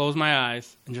 I had to close my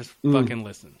eyes and just fucking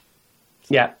listen.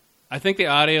 So yeah. I think the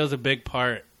audio is a big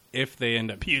part if they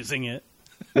end up using it.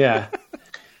 Yeah.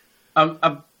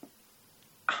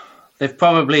 They've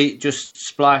probably just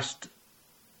spliced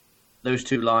those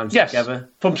two lines together.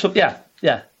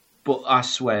 Yeah. But I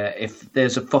swear, if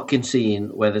there's a fucking scene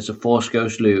where there's a Force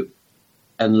Ghost Luke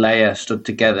and Leia stood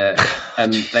together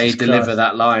and they deliver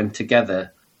that line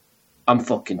together, I'm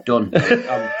fucking done.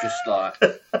 I'm just like,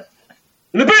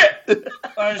 In a bit!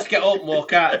 I just get up and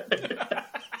walk out.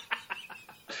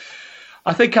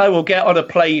 I think I will get on a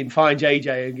plane, find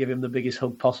JJ, and give him the biggest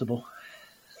hug possible.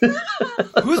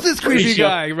 Who's this creepy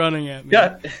guy running at me?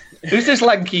 Yeah. Who's this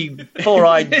lanky,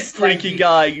 four-eyed, freaky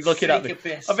guy looking at me?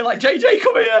 I'll be like, JJ,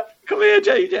 come here,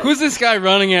 JJ. Who's this guy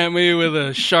running at me with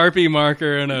a Sharpie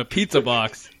marker and a pizza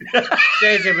box?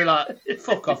 JJ will be like,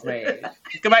 fuck off, mate.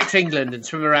 Go back to England and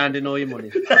swim around in all your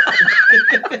money.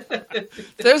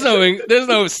 There's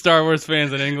no Star Wars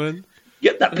fans in England.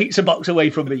 Get that pizza box away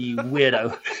from me, you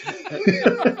weirdo.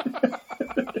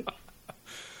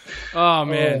 Oh,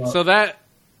 man. So that...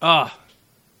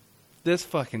 this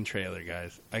fucking trailer,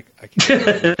 guys. I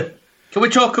can't. Can we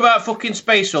talk about fucking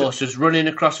space horses running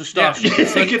across a starship?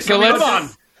 Yeah. So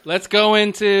let's go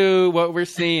into what we're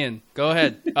seeing. Go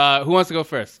ahead. Who wants to go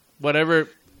first? Whatever.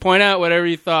 Point out whatever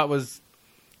you thought was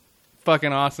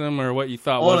fucking awesome or what you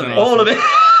thought wasn't awesome. All of it.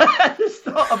 It's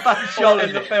not a bad shot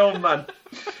in the film, man.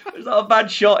 It's not a bad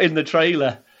shot in the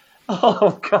trailer.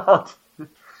 Oh, God.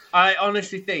 I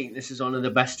honestly think this is one of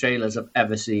the best trailers I've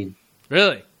ever seen.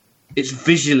 Really? It's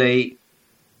visually...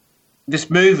 This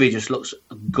movie just looks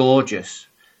gorgeous.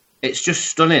 It's just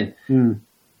stunning.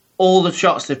 All the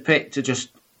shots they've picked are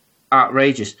just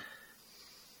outrageous.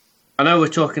 I know we're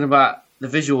talking about the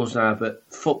visuals now, but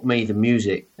fuck me, the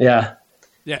music. Yeah.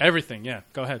 Yeah, everything. Yeah,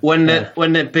 go ahead. When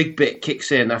the big bit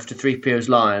kicks in after 3PO's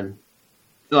line,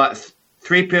 like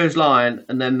 3PO's line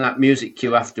and then that music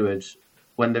cue afterwards,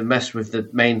 when they messed with the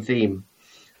main theme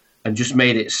and just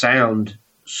made it sound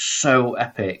so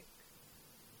epic.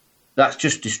 That's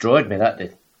just destroyed me, that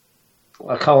did.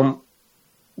 I can't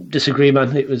disagree,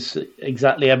 man. It was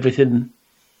exactly everything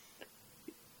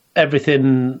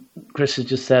Chris has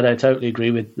just said. I totally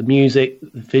agree with the music,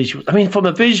 the visual. I mean, from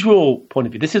a visual point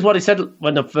of view, this is what he said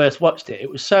when I first watched it. It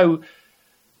was so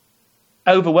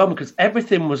overwhelming because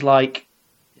everything was like...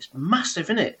 It's massive,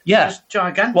 isn't it? Yeah. It's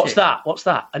gigantic. What's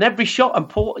that? And every shot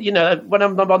when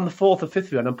I'm on the fourth or fifth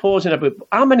view and I'm pausing,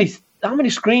 how many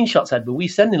screenshots, Ed, were we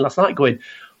sending last night going...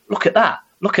 Look at that.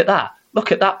 Look at that.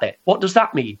 Look at that bit. What does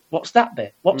that mean? What's that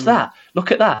bit? What's that? Look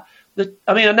at that.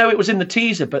 I know it was in the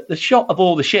teaser, but the shot of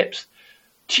all the ships,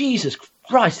 Jesus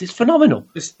Christ, it's phenomenal.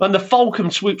 When the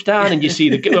Falcon swoops down and you see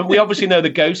we obviously know the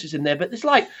Ghost is in there, but it's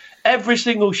like every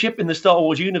single ship in the Star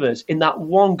Wars universe in that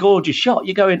one gorgeous shot.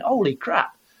 You're going, holy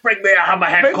crap. Bring me a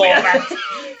Hammerhead Corvette.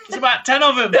 There's about 10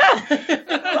 of them.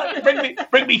 Yeah.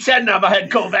 bring me 10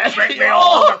 Hammerhead Corvettes. Bring me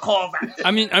all the Corvettes.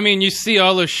 I mean, you see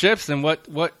all those ships, and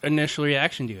what initial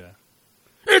reaction do you have?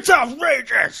 It's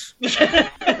outrageous.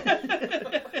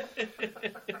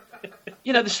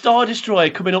 The Star Destroyer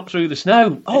coming up through the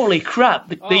snow. Holy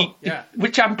crap!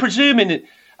 Which I'm presuming.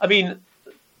 I mean,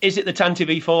 is it the Tantive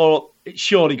V4? It's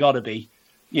surely got to be.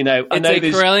 It's a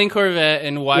Corellian Corvette,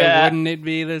 and why wouldn't it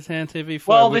be the Tantive V4?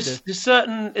 Well, there's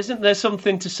certain... Isn't there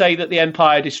something to say that the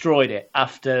Empire destroyed it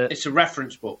after... It's a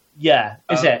reference book. Yeah,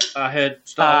 is it? I heard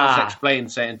Star Wars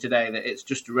Explained saying today that it's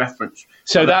just a reference.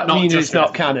 So that means it's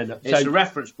not canon. It's a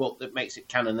reference book that makes it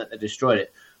canon that they destroyed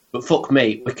it. But fuck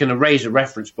me, we can erase a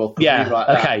reference book and rewrite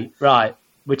that. Okay, right.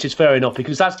 Which is fair enough,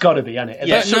 because that's got to be, hasn't it?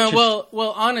 Yeah,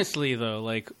 well, honestly,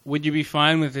 though, would you be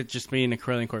fine with it just being a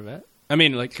Corellian Corvette? I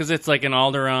mean, because it's like an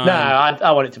Alderaan. No,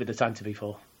 I want it to be the Tantive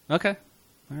V4. Okay.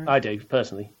 Right. I do,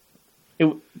 personally.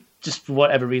 Just for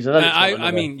whatever reason.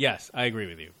 I mean, yes, I agree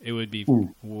with you. It would be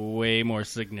way more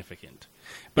significant.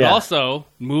 But also,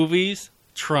 movies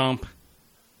trump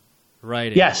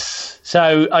writing. Yes.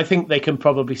 So I think they can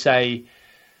probably say,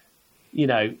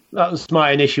 that was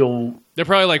my initial... They're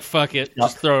probably like, fuck it,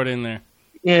 just throw it in there.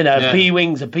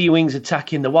 B-Wings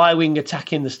attacking, the Y-Wing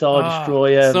attacking the Star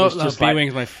Destroyer. The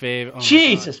B-Wing's my favorite. Oh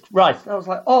Jesus Christ. I was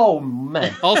like, oh,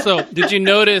 man. Also, did you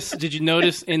notice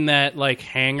in that,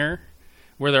 hangar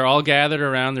where they're all gathered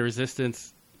around the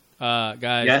Resistance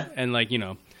guys? Yeah. And,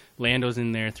 Lando's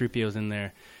in there, 3PO's in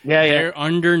there. Yeah, They're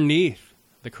underneath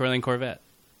the Corellian Corvette.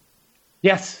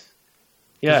 Yes.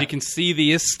 Yeah. Because you can see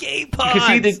the escape pods. You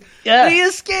can see the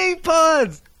escape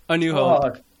pods. A New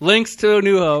Hope. Links to A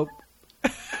New Hope.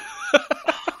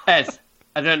 Ed,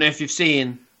 I don't know if you've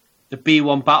seen the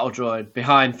B-1 battle droid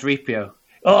behind 3PO.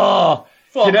 Oh,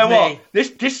 you know what?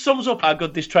 This sums up how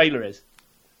good this trailer is.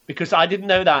 Because I didn't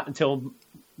know that until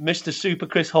Mr. Super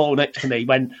Chris Hall next to me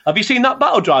went, have you seen that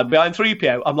battle droid behind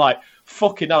 3PO? I'm like,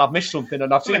 fucking hell, I've missed something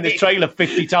and I've seen this trailer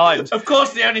 50 times. Of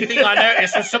course, the only thing I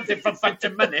noticed was something from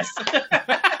Phantom Menace.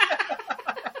 I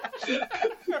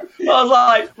was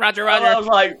like... Roger. I was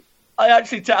like...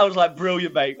 I was like,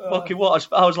 brilliant, mate. Fucking what?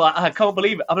 I was like, I can't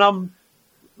believe it. I mean,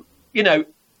 I'm,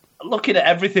 looking at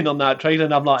everything on that trailer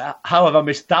and I'm like, how have I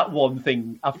missed that one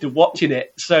thing after watching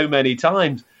it so many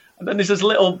times? And then there's this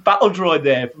little battle droid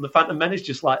there from the Phantom Menace,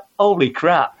 just like, holy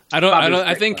crap.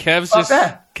 I think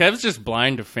there. Kev's just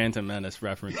blind to Phantom Menace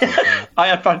references. I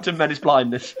had Phantom Menace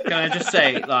blindness. Can I just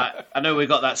say, like, I know we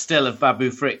got that still of Babu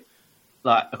Frick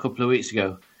like a couple of weeks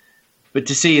ago, but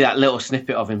to see that little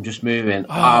snippet of him just moving,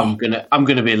 I'm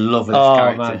gonna be in love with this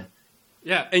character. Man.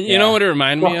 Yeah, and you know what it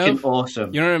reminded me of?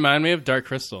 Awesome. You know what it reminded me of? Dark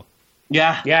Crystal.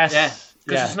 Yeah. Yes. Yeah.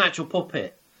 Because Yeah. it's an actual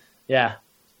puppet. Yeah,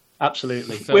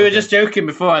 absolutely. So We were good. just joking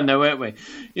beforehand, though, weren't we?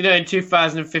 You know, in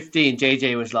 2015,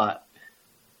 JJ was like,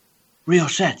 real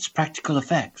sets, practical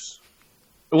effects.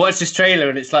 I watched this trailer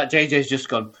and it's like JJ's just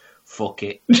gone, fuck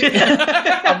it.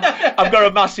 I've got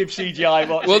a massive CGI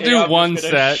box. We'll here. do I'm just one gonna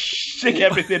set. Stick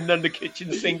everything in the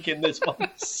kitchen sink in this one.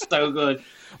 So good.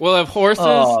 We'll have horses,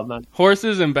 Oh, man.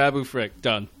 horses, and Babu Frick.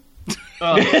 Done.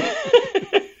 Oh.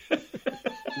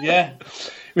 Yeah.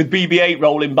 With BB-8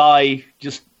 rolling by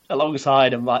just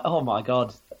alongside, I'm like, oh my god.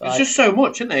 It's Like, just so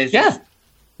much, isn't it? It's yeah, just-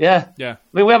 yeah. Yeah. I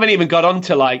mean, we haven't even got on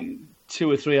to like 2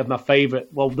 or 3 of my favourite.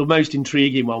 Well, the most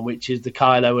intriguing one, which is the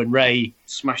Kylo and Rey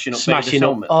smashing up smashing Vader's up.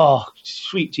 helmet. Oh,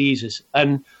 sweet Jesus!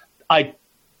 And I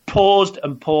paused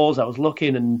and paused. I was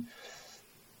looking, and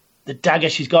the dagger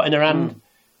she's got in her hand,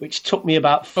 which took me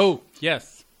about. Oh,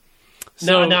 yes.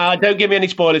 So, No, don't give me any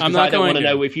spoilers I'm because not I don't going want to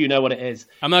to. know if you know what it is.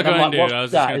 I'm not And going like, what's to. I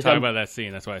was that? just going Is to talk that- about that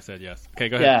scene. That's why I said yes. Okay,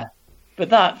 go ahead. Yeah, but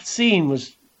that scene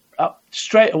was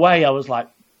straight away. I was like,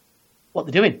 "What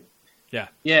they're doing?"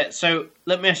 Yeah, so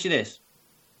let me ask you this.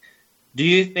 Do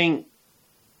you think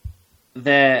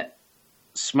they're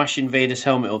smashing Vader's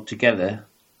helmet up together,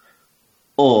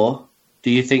 or do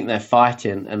you think they're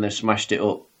fighting and they've smashed it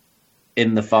up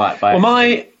in the fight? By Well,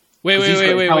 my Wait, 'Cause he's got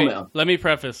his wait. helmet on. Let me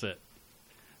preface it.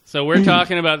 So we're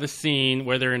talking about the scene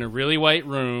where they're in a really white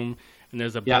room and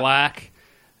there's a Yeah. black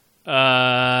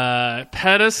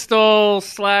pedestal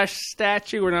 /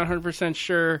 statue. We're not 100%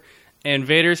 sure. And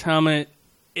Vader's helmet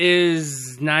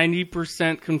is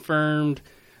 90% confirmed.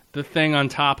 The thing on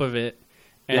top of it.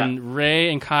 And Rey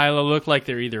and Kylo look like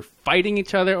they're either fighting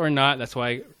each other or not. That's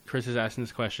why Chris is asking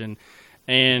this question.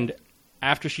 And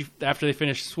after they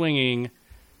finish swinging,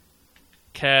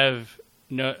 Kev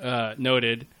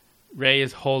noted Rey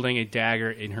is holding a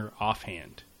dagger in her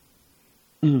offhand,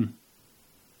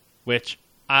 which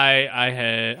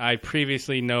I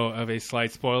previously know of a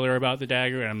slight spoiler about the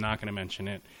dagger, and I'm not going to mention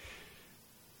it.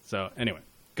 So anyway,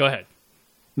 go ahead.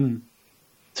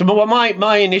 So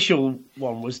my initial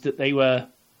one was that they were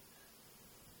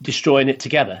destroying it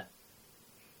together.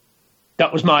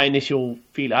 That was my initial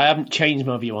feeling. I haven't changed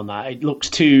my view on that. It looks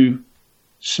too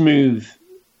smooth.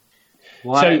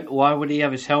 why would he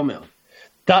have his helmet on?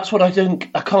 That's what I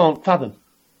can't fathom.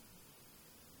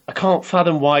 I can't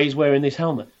fathom why he's wearing this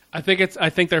helmet. I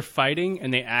think they're fighting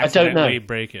and they don't know. accidentally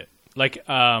break it. Like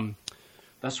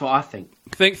That's what I think.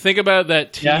 think about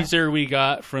that Yeah. teaser we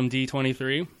got from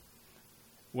D23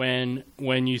 when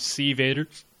you see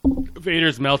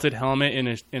Vader's melted helmet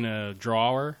in a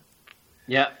drawer.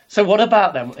 Yeah. So what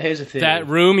about them? Here's the thing. That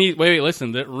room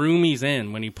listen, that room he's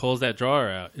in when he pulls that drawer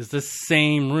out is the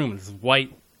same room. There's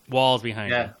white walls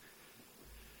behind Yeah. him.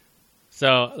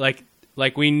 So like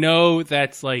we know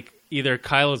that's like either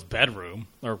Kylo's bedroom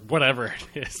or whatever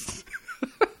it is.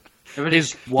 But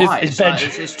it's His- white. his It's, like,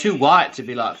 bedroom. it's too white to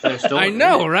be like first order. I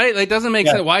know, isn't it? right? Like doesn't make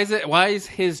Yeah. sense. Why is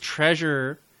his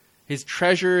treasured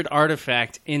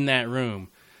artifact in that room?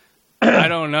 I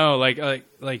don't know.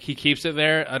 Like he keeps it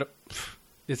there.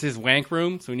 It's his wank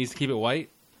room, so he needs to keep it white.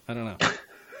 I don't know.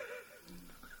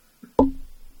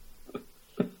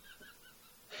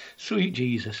 Sweet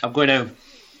Jesus. I'm going home.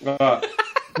 Right.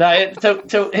 No,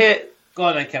 so here, Go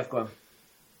on then, Kev, go on.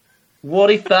 what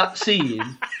if that scene,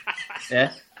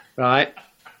 yeah, right?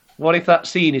 What if that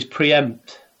scene is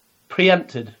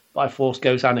preempted by Force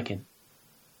Ghost Anakin,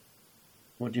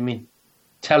 What do you mean?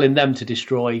 telling them to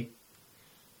destroy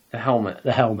The helmet.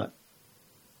 the helmet?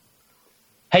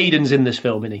 Hayden's in this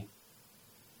film, isn't he?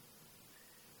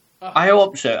 I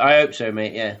hope so,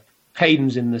 mate, yeah.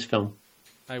 Hayden's in this film.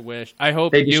 I wish. I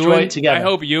hope They destroy it together. I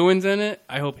hope Ewan's in it.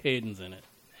 I hope Hayden's in it.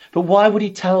 But why would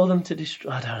he tell them to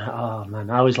destroy? I don't know. Oh man,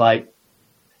 I was like,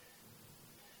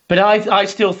 but I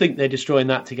still think they're destroying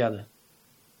that together.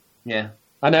 Yeah.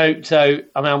 I know. So I mean,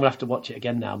 I'm gonna have to watch it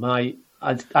again now. I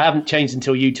haven't changed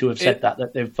until you two have said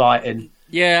that they're fighting.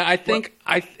 Yeah, I think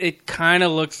it kind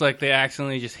of looks like they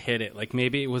accidentally just hit it. Like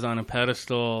maybe it was on a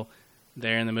pedestal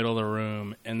there in the middle of the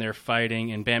room, and they're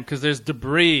fighting, and bam, because there's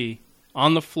debris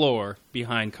on the floor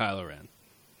behind Kylo Ren.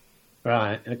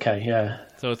 Right. Okay. Yeah.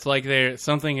 So it's like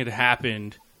something had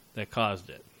happened that caused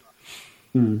it.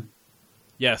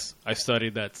 Yes, I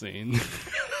studied that scene.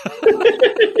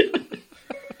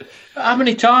 How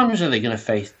many times are they going to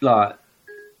face, like,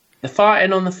 They're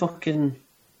fighting on the fucking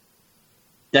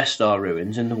Death Star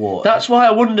ruins in the water. That's why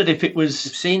I wondered if it was.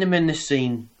 I've seen them in this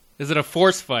scene. Is it a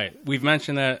force fight? We've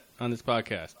mentioned that on this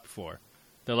podcast before.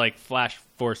 They're like flash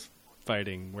force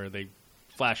fighting where they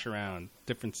flash around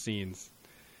different scenes.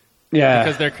 Yeah.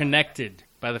 Because they're connected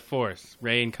by the force,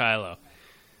 Rey and Kylo.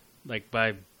 Like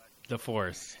by the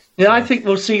force. Yeah, I think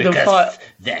we'll see them fight.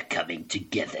 They're coming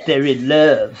together. They're in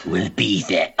love. Will be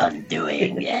their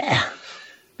undoing. Yeah.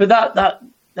 But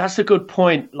that's a good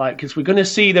point. Like, because we're going to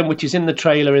see them, which is in the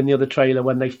trailer, in the other trailer,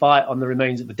 when they fight on the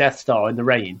remains of the Death Star in the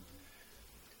rain.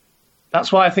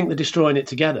 That's why I think they're destroying it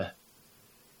together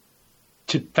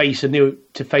to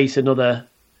face another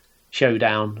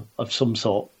showdown of some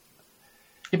sort.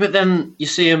 Yeah, but then you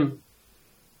see them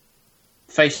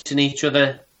facing each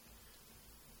other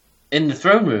in the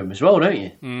throne room as well, don't you?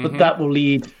 Mm-hmm. But that will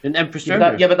lead In Emperor's throne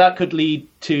room. but that could lead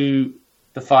to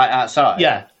The fight outside.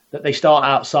 that they start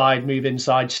outside, move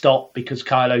inside, stop because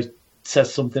Kylo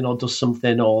says something or does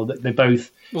something, or that they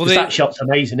both. Well, that shot's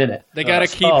amazing, isn't it? They gotta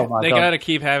keep. God. Gotta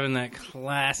keep having that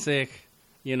classic,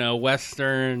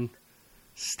 Western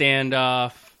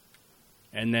standoff,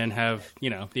 and then have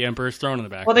the Emperor's throne in the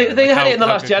back. Well, they had it in the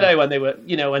Last Jedi when they were,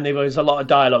 when there was a lot of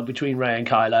dialogue between Rey and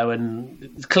Kylo, and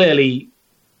it's clearly.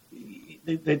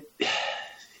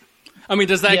 I mean,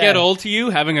 does that get old to you,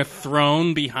 having a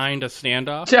throne behind a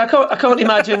standoff? See, I can't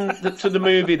imagine that to the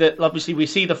movie that obviously we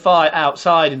see the fight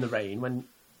outside in the rain when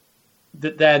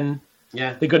then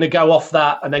they're going to go off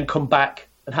that and then come back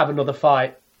and have another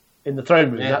fight in the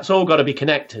throne room. Yeah. That's all got to be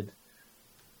connected.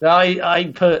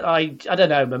 I don't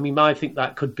know. I mean, I think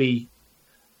that could be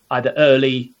either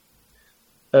early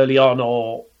on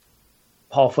or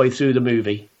halfway through the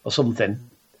movie or something.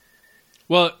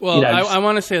 Well, I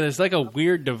want to say there's like a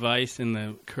weird device in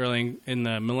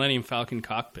the Millennium Falcon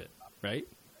cockpit, right?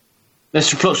 There's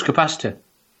flux capacitor.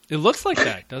 It looks like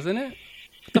that, doesn't it?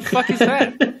 What the fuck is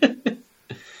that?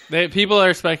 People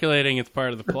are speculating it's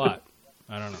part of the plot.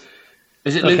 I don't know.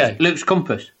 Is it Luke's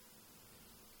compass?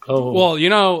 Oh. Well,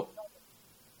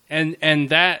 and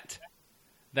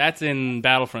that's in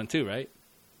Battlefront 2, right?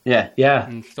 Yeah.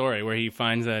 In the story where he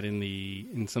finds that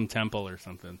in some temple or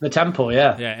something. The temple,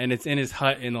 yeah. Yeah, and it's in his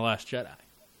hut in The Last Jedi.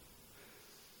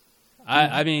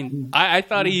 I mean, I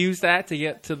thought he used that to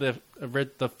get to the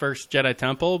first Jedi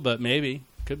temple, but maybe.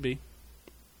 Could be.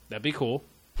 That'd be cool.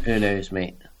 Who knows,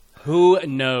 mate? Who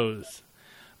knows?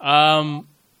 JJ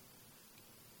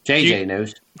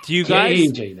knows. Do you guys...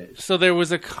 JJ knows. So there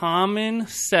was a common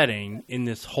setting in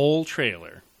this whole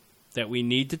trailer that we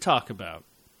need to talk about,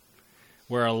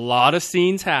 where a lot of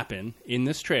scenes happen in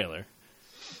this trailer.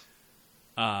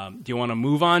 Do you want to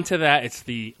move on to that? It's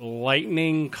the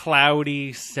lightning,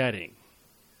 cloudy setting.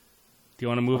 Do you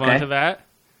want to move on to that?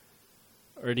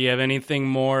 Or do you have anything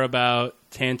more about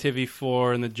Tantive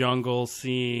 4 and the jungle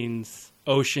scenes,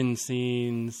 ocean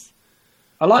scenes?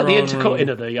 I like the intercutting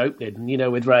of the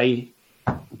opening, with Rey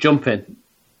jumping.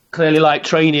 Clearly like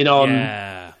training on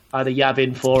either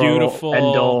Yavin 4 beautiful. Or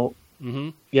Endor. Mm-hmm.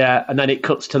 Yeah, and then it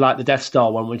cuts to like the Death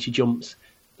Star one when she jumps.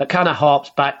 That kind of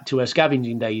harps back to her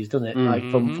scavenging days, doesn't it? Like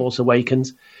from Force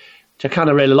Awakens, which I kind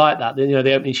of really like that. The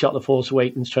opening shot of the Force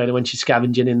Awakens trailer when she's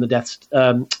scavenging in the Death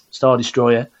Star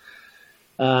Destroyer.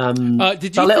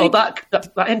 Did you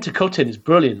that intercutting is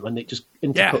brilliant when it just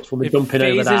intercuts from the jumping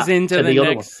over that into to the other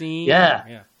next one. scene.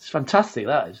 Yeah, it's fantastic.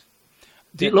 That is.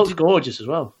 It looks gorgeous as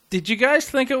well. Did you guys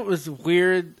think it was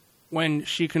weird when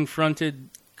she confronted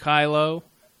Kylo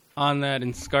on that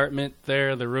escarpment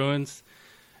there, the ruins,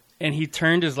 and he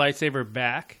turned his lightsaber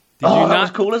back? That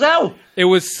was cool as hell. It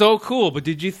was so cool, but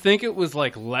did you think it was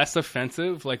like less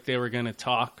offensive, like they were going to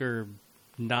talk or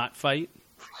not fight?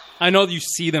 I know you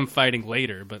see them fighting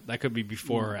later, but that could be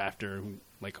before or after,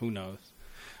 like who knows.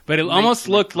 But it almost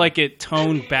looked like it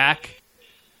toned back.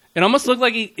 It almost looked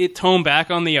like it toned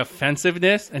back on the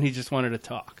offensive-ness, and he just wanted to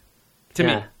talk. To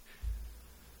me.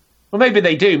 Well, maybe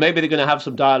they do. Maybe they're going to have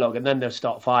some dialogue, and then they'll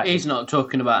start fighting. He's not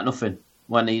talking about nothing.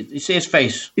 When you see his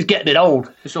face, he's getting it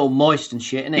old. It's all moist and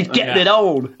shit, isn't it? He's getting it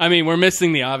old. I mean, we're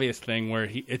missing the obvious thing where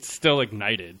it's still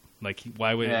ignited. Like,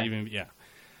 why would it even? Yeah,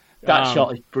 that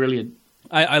shot is brilliant.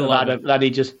 I love it. That he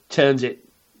just turns it,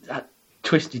 that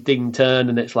twisted thing turn,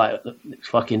 and it's like it's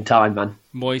fucking time, man.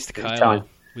 Moist Kylo. Time.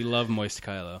 We love moist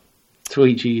Kylo.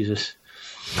 Sweet Jesus.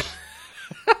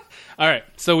 All right,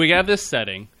 so we have this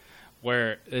setting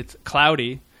where it's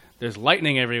cloudy. There's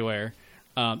lightning everywhere.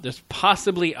 There's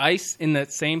possibly ice in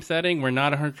that same setting. We're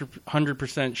not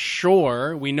 100%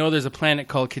 sure. We know there's a planet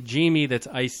called Kijimi that's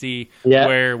icy,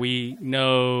 where we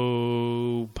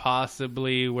know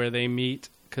possibly where they meet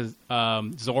because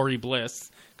Zori Bliss,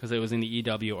 because it was in the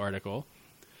EW article.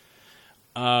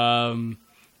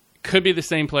 Could be the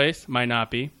same place, might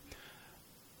not be.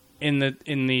 In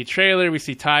the trailer, we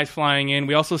see TIEs flying in.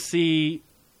 We also see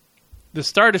the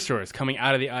Star Destroyers coming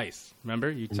out of the ice. Remember?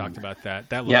 You talked about that.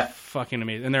 That looks fucking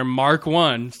amazing. And they're Mark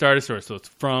 1 Star Destroyers, so it's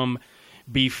from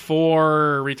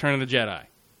before Return of the Jedi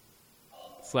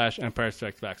 / Empire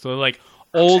Strikes Back. So like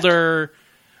older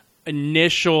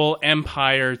initial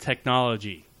Empire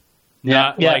technology.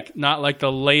 Not like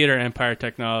the later Empire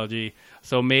technology.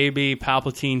 So maybe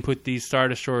Palpatine put these Star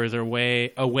Destroyers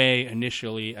away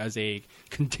initially as a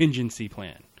contingency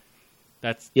plan.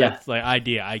 That's the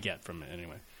idea I get from it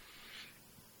anyway.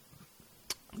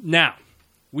 Now,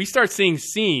 we start seeing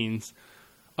scenes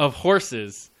of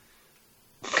horses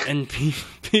and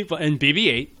people and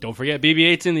BB-8. Don't forget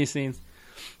BB-8's in these scenes.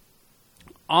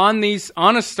 On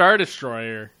a Star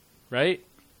Destroyer, right?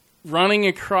 Running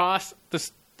across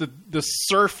the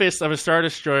surface of a Star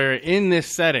Destroyer in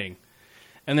this setting.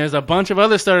 And there's a bunch of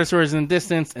other Star Destroyers in the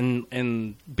distance,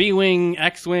 and B-Wing,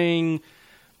 X-Wing,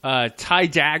 TIE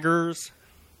Daggers,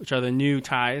 which are the new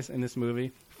TIEs in this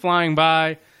movie, flying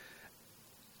by.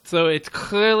 So it's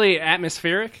clearly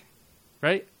atmospheric,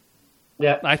 right?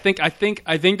 Yeah. I think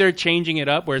they're changing it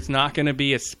up where it's not going to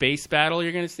be a space battle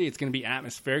you're going to see. It's going to be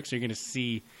atmospheric. So you're going to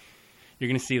see.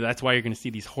 That's why you're going to see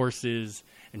these horses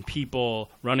and people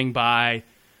running by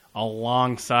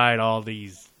alongside all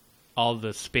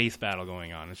the space battle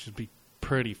going on. It should be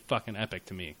pretty fucking epic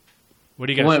to me. What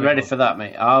do you guys? I weren't ready for that,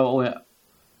 mate. I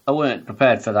weren't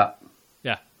prepared for that.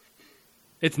 Yeah,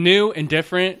 it's new and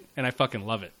different, and I fucking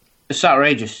love it. It's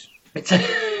outrageous. It's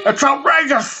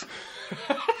outrageous.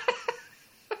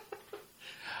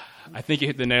 I think you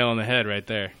hit the nail on the head right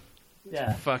there.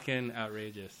 Yeah. Fucking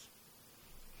outrageous.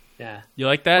 Yeah. You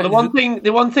like that? Well,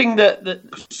 the one thing that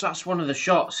that's one of the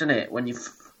shots, isn't it? When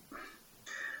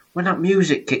that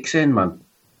music kicks in, man.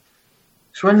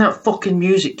 So when that fucking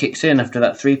music kicks in after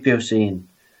that 3PO scene,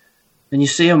 and you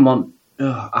see him on,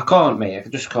 I can't, mate. I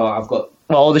just can't. I've got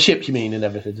all the ships you mean and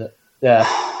everything. Yeah.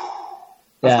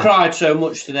 I've cried so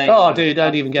much today. Oh, dude,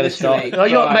 don't even get us started.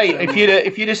 Oh, mate, if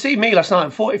you'd have seen me last night, I'm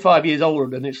 45 years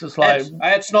old, and it's just like... I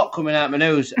had snot coming out my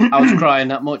nose. I was crying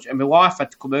that much, and my wife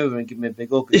had to come over and give me a big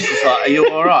hug. It's just like, are you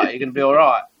all right? Are you going to be all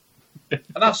right? And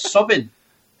that's sobbing.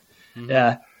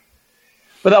 Yeah.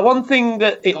 But that one thing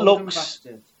that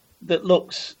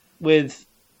looks with...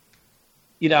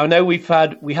 You know, I know we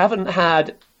haven't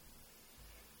had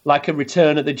like a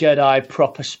Return of the Jedi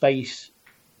proper space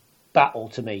battle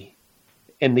to me.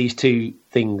 In these two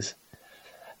things,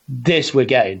 this we're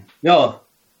getting. No,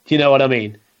 do you know what I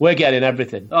mean? We're getting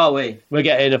everything. Oh, we're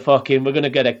getting we're going to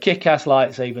get a kick-ass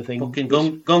lightsaber thing. Fucking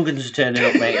Gungans are turning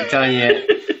up, mate. I'm telling you.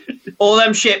 All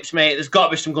them ships, mate. There's got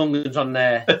to be some Gungans on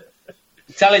there. I'm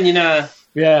telling you now.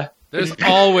 Yeah. There's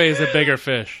always a bigger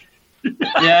fish.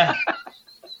 Yeah.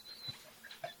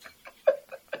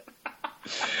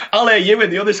 I'll hear you in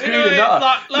the other screen.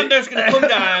 Like, Lando's going to come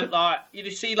down. Like you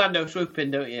just see Lando swooping,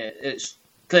 don't you? It's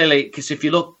clearly because if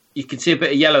you look, you can see a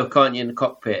bit of yellow, can't you, in the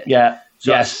cockpit? Yeah.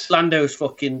 So yes. Lando's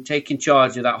fucking taking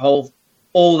charge of that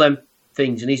all them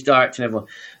things, and he's directing everyone.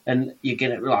 And you're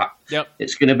gonna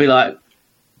it's going to be like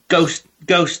Ghost,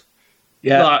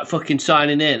 like fucking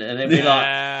signing in, and it'll be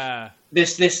like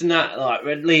this and that, like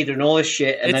Red Leader and all this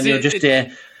shit, and then you'll just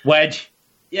hear Wedge.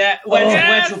 Yeah,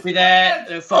 Wedge will be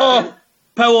there.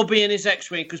 Poe will be in his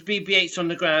X-Wing because BB-8's on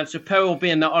the ground, so Poe will be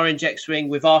in that orange X-Wing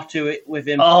with R2 with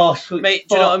him. Oh, sweet. Mate,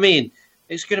 do you know what I mean?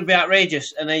 It's going to be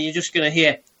outrageous, and then you're just going to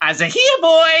hear, "As a here,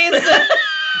 boys!"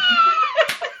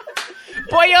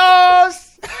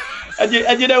 Boyos!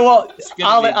 And you know what?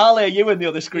 I'll hear you in the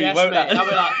other screen, won't I? I'll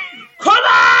be like, "Come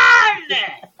on!"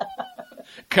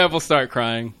 Kev will start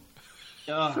crying.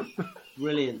 Oh,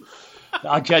 brilliant.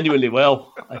 I genuinely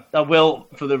will. I will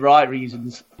for the right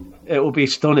reasons. It will be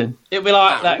stunning. It'll be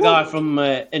like that guy from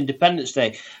Independence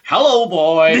Day. Hello,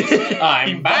 boys.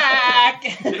 I'm back.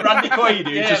 Randy Quaid,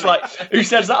 who's just like, who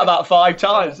says that about 5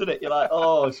 times, isn't it? You're like,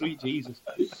 oh, sweet Jesus.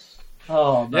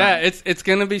 Oh, man. Yeah, it's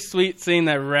going to be sweet seeing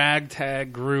that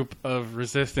ragtag group of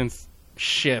Resistance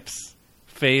ships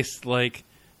face like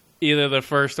either the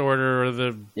First Order or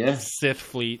the Sith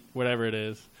fleet, whatever it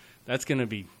is. That's going to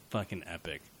be fucking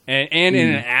epic. And in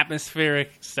an atmospheric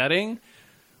setting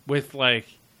with like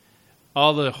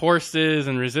all the horses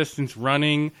and Resistance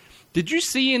running. Did you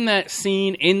see in that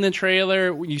scene in the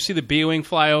trailer, when you see the B-Wing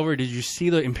fly over, did you see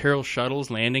the Imperial shuttles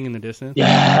landing in the distance?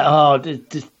 Yeah. Oh,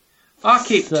 I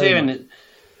keep hearing it.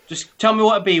 Just tell me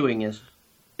what a B-Wing is.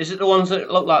 Is it the ones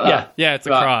that look like that? Yeah, it's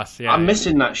a cross. Yeah, I'm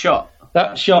missing that shot.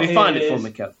 That shot. Can you find it for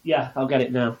me, Kev? Yeah, I'll get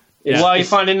it now. While are you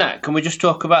finding that? Can we just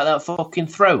talk about that fucking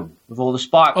throne with all the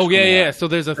sparks? Oh, yeah. So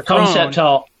there's a throne. Concept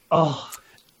art. Oh.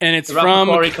 And it's The Ralph from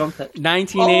McQuarrie concept.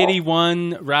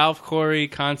 1981 Ralph Corey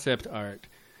concept art.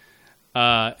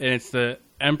 And it's the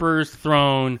Emperor's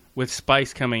Throne with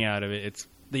spice coming out of it. It's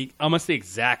almost the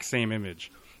exact same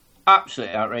image.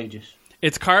 Absolutely outrageous.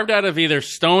 It's carved out of either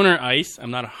stone or ice. I'm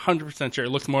not 100% sure. It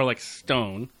looks more like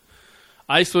stone.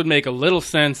 Ice would make a little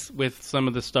sense with some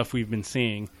of the stuff we've been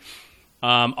seeing.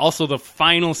 Also, the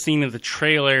final scene of the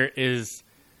trailer is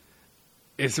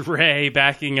Rey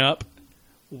backing up,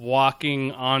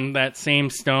 walking on that same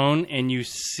stone, and you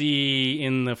see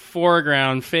in the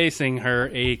foreground facing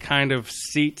her a kind of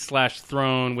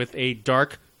seat/throne with a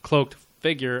dark cloaked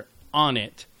figure on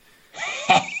it.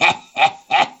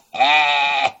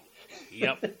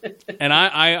 Yep. And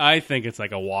I think it's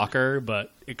like a walker,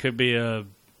 but it could be a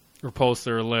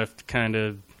repulsor lift kind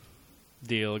of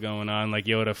deal going on, like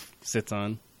Yoda sits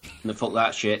on. And fuck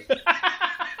that shit.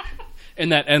 In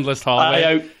that endless hallway.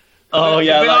 It'd be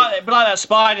like that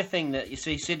spider thing that you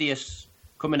see Sidious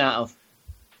coming out of.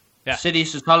 Yeah.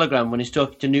 Sidious's hologram when he's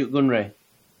talking to Newt Gunray.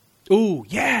 Ooh,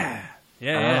 yeah.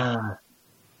 Yeah.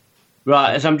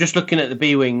 Right, as I'm just looking at the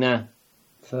B-Wing now.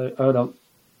 So, hold on.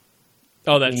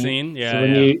 Oh, that scene? Yeah. So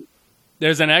when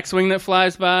there's an X-Wing that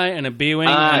flies by and a B-Wing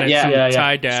and some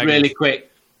tie daggers. It's really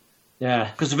quick.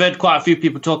 Yeah. Because I've heard quite a few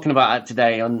people talking about it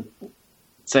today on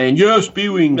saying, yes,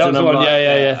 B-Wings. That was and the I'm one, like,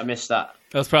 yeah. I missed that.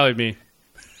 That's probably me.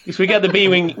 Because we get the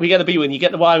B-Wing, you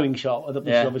get the Y-Wing shot,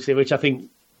 obviously, which I think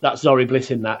that's Zori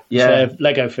Bliss in that. Yeah. So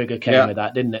Lego figure came with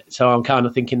that, didn't it? So I'm kind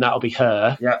of thinking that'll be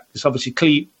her. Yeah. It's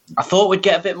obviously I thought we'd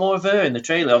get a bit more of her in the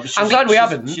trailer. Obviously, I'm glad we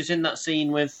haven't. She's in that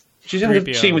scene with... She's in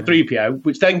the scene with 3PO,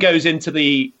 which then goes into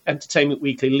the Entertainment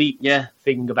Weekly leak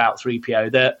thing about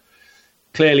 3PO, that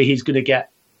clearly he's going to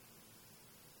get...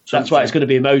 That's why it's going to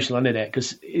be emotional, isn't it?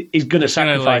 Because he's going to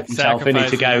sacrifice himself, isn't he,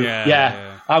 to go,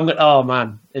 I'm going. Oh,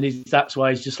 man. And that's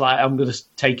why he's just like, I'm going to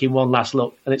take him one last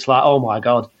look. And it's like, oh, my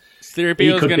God.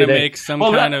 3PO's going to make some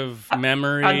kind of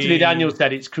memory. Anthony Daniels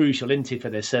said it's crucial, isn't he,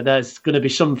 for this? So there's going to be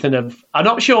something of... I'm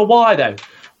not sure why, though.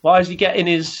 Why is he getting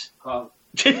his...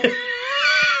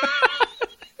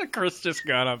 Chris just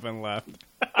got up and left.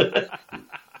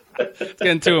 It's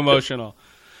getting too emotional.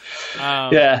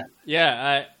 It's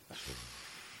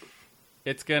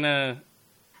gonna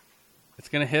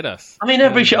hit us. I mean,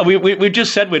 every show we've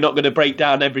just said we're not going to break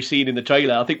down every scene in the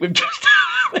trailer. I think we've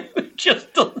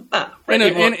just done that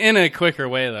in a quicker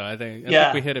way, though. I think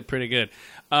we hit it pretty good.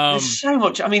 There's so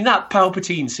much. I mean, that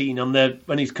Palpatine scene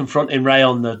when he's confronting Rey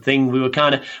on the thing, we were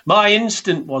kind of... My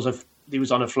instant was he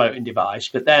was on a floating device,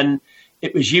 but then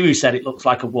it was you who said it looks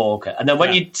like a walker. And then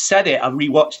when you said it, I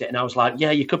rewatched it and I was like, yeah,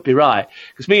 you could be right.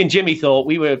 Because me and Jimmy thought,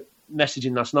 we were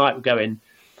messaging last night, we're going,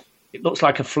 it looks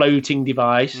like a floating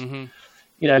device. Mm-hmm.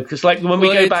 You know, because like when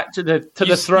we go back to the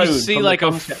throne, you see like a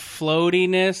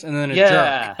floatiness and then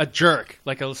a jerk,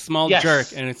 like a small jerk,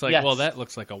 and it's like, well, that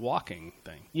looks like a walking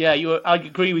thing. Yeah, I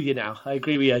agree with you now. I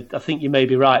agree with you. I think you may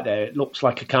be right there. It looks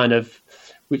like a kind of,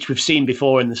 which we've seen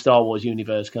before in the Star Wars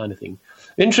universe kind of thing.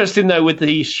 Interesting though with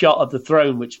the shot of the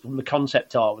throne, which from the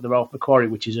concept art with the Ralph McQuarrie,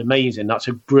 which is amazing. That's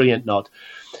a brilliant nod.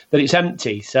 That it's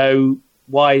empty. So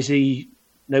why is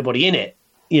nobody in it?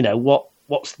 You know,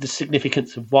 what's the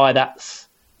significance of why that's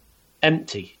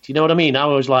empty? Do you know what I mean? I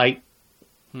was like,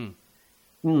 would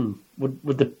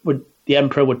the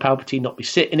Emperor, would Palpatine not be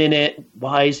sitting in it?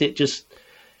 Why is it just...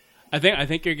 I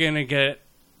think you're going to get...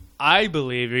 I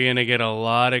believe you're going to get a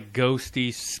lot of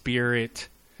ghosty spirit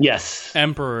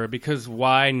Emperor, because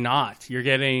why not? You're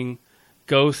getting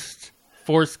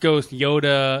Force Ghost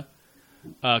Yoda,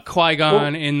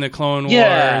 Qui-Gon in the Clone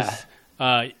Wars,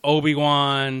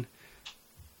 Obi-Wan,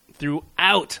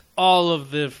 throughout all of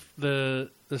the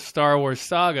Star Wars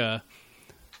saga.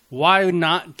 Why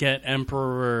not get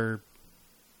Emperor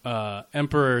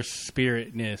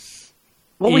spiritness?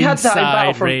 Well, we had that in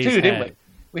Battlefront 2, didn't we?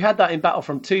 We had that in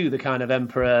Battlefront 2, the kind of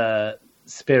Emperor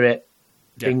spirit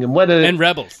thing, and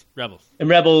Rebels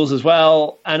as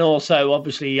well, and also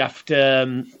obviously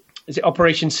after is it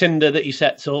Operation Cinder that he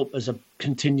sets up as a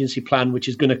contingency plan, which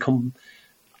is going to come.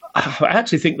 I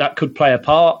actually think that could play a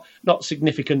part, not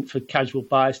significant for casual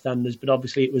bystanders, but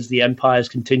obviously it was the Empire's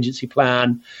contingency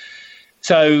plan.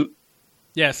 So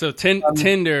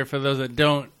Tinder, for those that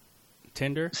don't,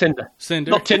 Cinder,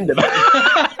 not Tinder.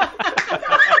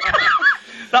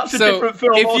 That's a different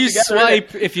film altogether.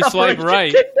 If you swipe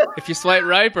right, if you swipe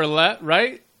right or left,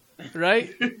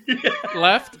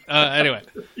 left. Anyway,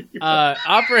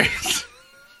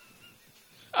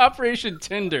 Operation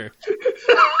Tinder.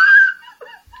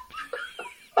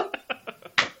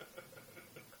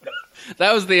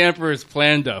 That was the Emperor's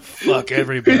plan to fuck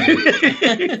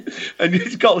everybody. And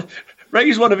he's got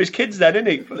raised one of his kids then, isn't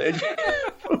he?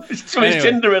 From his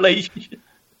Tinder relationship.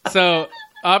 So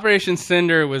Operation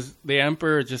Cinder was the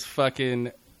Emperor just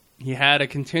fucking. He had a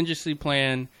contingency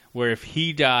plan where if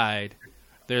he died,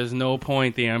 there's no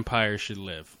point the Empire should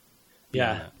live.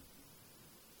 Yeah.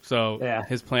 So Yeah.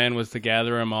 his plan was to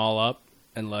gather them all up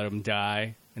and let them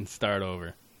die and start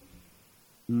over.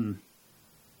 So,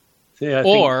 I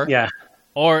Or- think, yeah.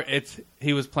 Or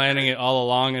he was planning it all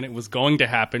along and it was going to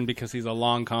happen because he's a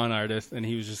long con artist and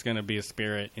he was just going to be a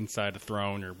spirit inside a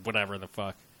throne or whatever the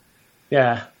fuck.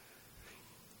 Yeah.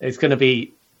 It's going to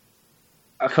be...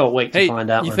 I can't wait to Hey, find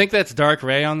out. you man. think that's Dark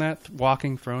Ray on that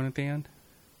walking throne at the end?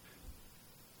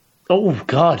 Oh,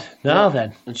 God. Now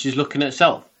then. And she's looking at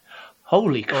herself.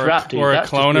 Holy crap, dude. or a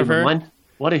that's just clone of blew my her? mind.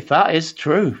 What if that is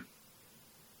true?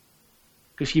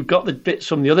 Because you've got the bits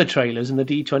from the other trailers and the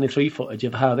D23 footage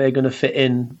of how they're going to fit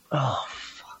in. Oh,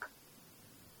 fuck.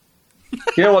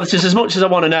 You know what? It's just as much as I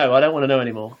want to know. I don't want to know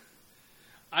anymore.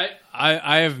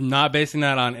 I have not basing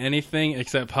that on anything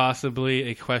except possibly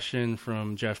a question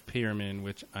from Jeff Pearman,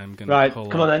 which I'm going Right, to pull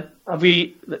come up. on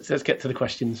then. Let's get to the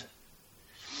questions.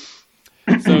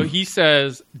 So he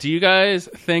says, do you guys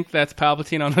think that's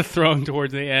Palpatine on the throne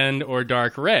towards the end or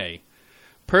Dark Ray?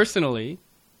 Personally,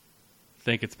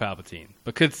 think it's Palpatine,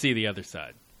 but could see the other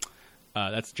side.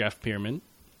 That's Jeff Pearman.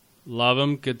 Love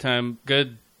him. Good time.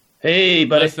 Good Hey,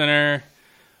 buddy. listener.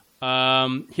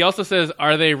 He also says,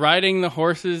 are they riding the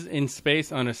horses in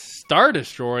space on a Star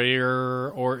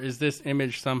Destroyer, or is this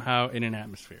image somehow in an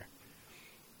atmosphere?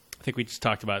 I think we just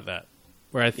talked about that.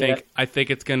 Where I think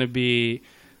it's going to be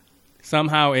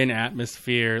somehow in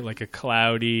atmosphere, like a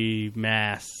cloudy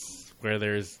mass where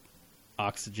there's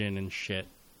oxygen and shit,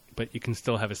 but you can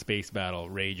still have a space battle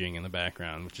raging in the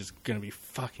background, which is going to be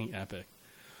fucking epic.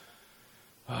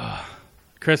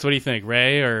 Chris, what do you think?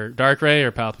 Ray or Dark Ray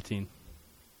or Palpatine?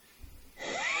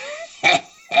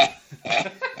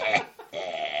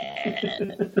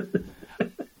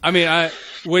 I mean,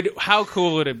 how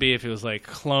cool would it be if it was like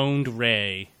cloned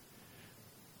Ray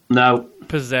No.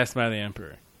 possessed by the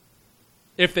Emperor?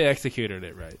 If they executed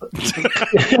it right.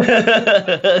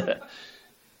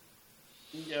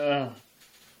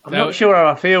 I'm not sure how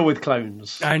I feel with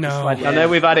clones. I know. It's like, I know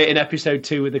we've had it in episode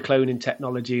 2 with the cloning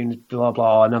technology and blah,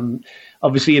 blah. And I'm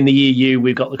obviously in the EU,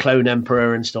 we've got the clone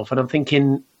emperor and stuff. And I'm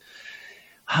thinking,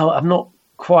 I'm not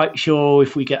quite sure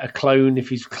if we get a clone, if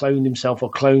he's cloned himself or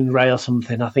clone Ray or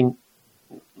something. I think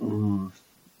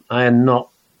I am not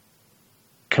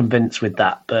convinced with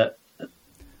that. But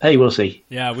hey, we'll see.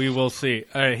 Yeah, we will see.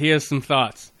 All right, he has some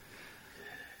thoughts.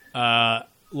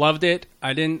 Loved it.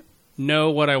 I didn't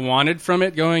know what I wanted from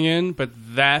it going in, but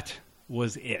that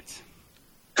was it.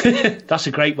 That's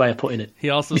a great way of putting it. He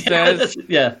also says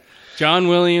Yeah. John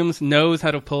Williams knows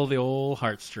how to pull the old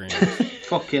heartstrings.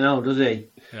 Fucking hell, does he?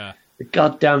 Yeah. The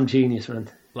goddamn genius, man.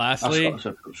 Lastly,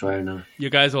 Sorry, no. you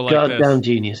guys will like Goddamn this.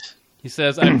 genius. He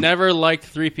says, I've never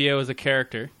liked 3PO as a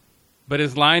character, but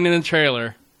his line in the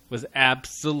trailer was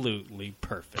absolutely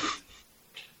perfect.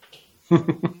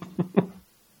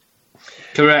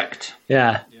 Correct.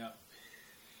 Yeah.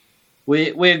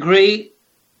 We agree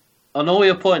on all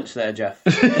your points there, Jeff.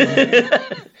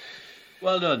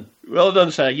 Well done. Well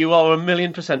done, sir. You are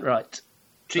 1,000,000% right.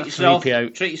 Treat That's yourself. 3PO.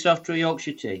 Treat yourself to a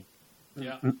Yorkshire tea.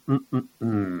 Yeah.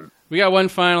 We got one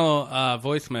final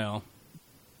voicemail.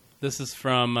 This is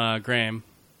from Graham.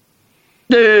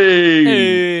 Hey.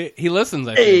 Hey, he listens,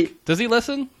 I think. Does he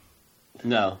listen?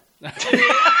 No.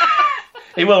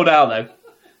 He will now, though.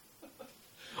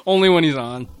 Only when he's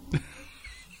on.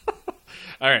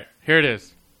 All right, here it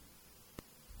is.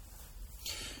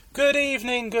 Good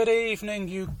evening,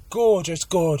 you gorgeous,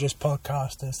 gorgeous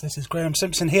podcasters. This is Graham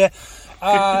Simpson here.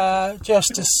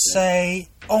 Just to say,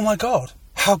 oh my God,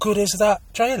 how good is that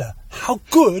trailer? How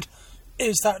good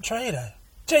is that trailer?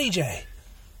 JJ,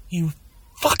 you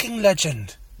fucking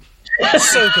legend.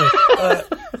 So good.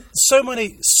 So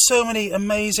many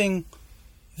amazing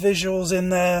visuals in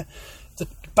there. The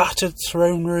battered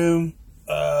throne room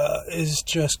is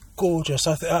just gorgeous.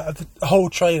 The whole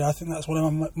trailer, I think that's one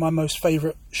of my most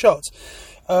favourite shots.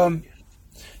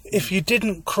 If you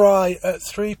didn't cry at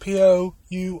 3PO,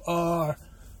 you're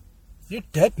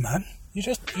dead, man.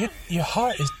 Your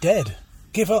heart is dead.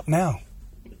 Give up now.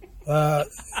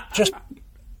 Just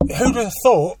who'd have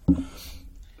thought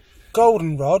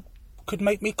Goldenrod could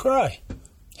make me cry?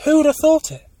 Who'd have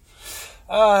thought it?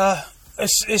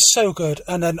 It's so good.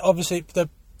 And then obviously the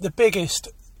biggest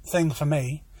thing for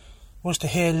me was to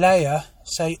hear Leia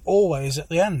say always at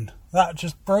the end. That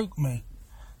just broke me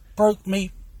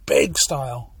big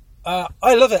style.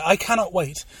 I love it. I cannot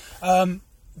wait.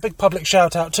 Big public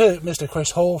shout out to Mr.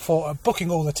 Chris Hall for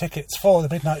booking all the tickets for the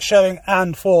midnight showing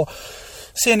and for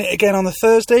seeing it again on the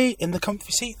Thursday in the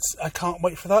comfy seats. I can't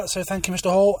wait for that. So thank you,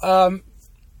 Mr. Hall.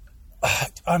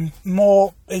 I'm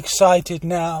more excited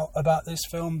now about this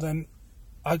film than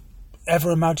I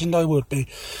ever imagined I would be.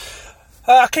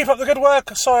 Keep up the good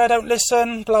work. Sorry I don't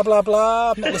listen. Blah, blah,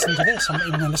 blah. I'm not listening to this. I'm not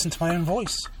even going to listen to my own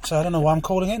voice. So I don't know why I'm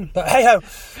calling in. But hey-ho.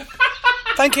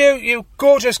 Thank you, you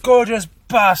gorgeous, gorgeous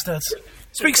bastards.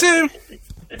 Speak soon.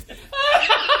 That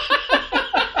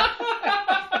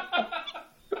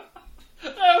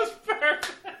was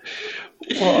perfect.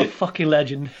 What a fucking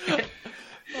legend.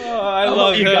 I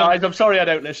love you him. guys. I'm sorry I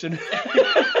don't listen.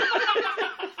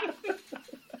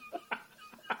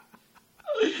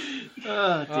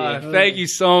 Thank you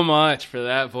so much for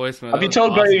that voicemail. Have you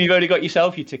told Graham you've only got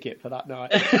yourself your ticket for that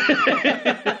night?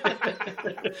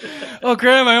 Oh,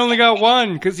 Graham, I only got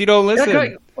one because you don't listen.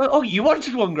 Yeah, well, you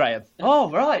wanted one, Graham.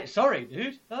 Oh, right. Sorry,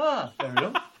 dude. Fair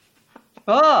enough.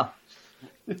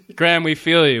 Graham, we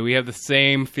feel you. We have the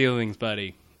same feelings,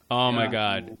 buddy. Oh, my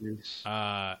God.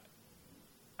 I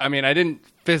mean, I didn't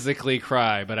physically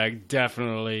cry, but I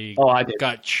definitely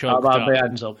got choked up. My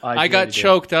hands up. I got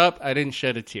choked up. I didn't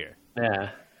shed a tear. Yeah.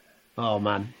 Oh,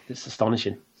 man. It's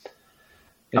astonishing.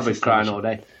 I've been crying all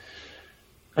day.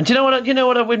 And do you know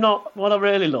what? What I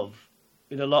really love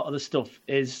in a lot of the stuff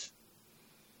is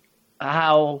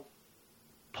how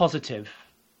positive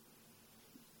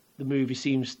the movie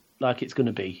seems like it's going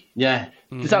to be. Yeah.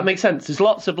 Does that make sense? There's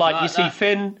lots of you see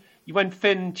Finn. When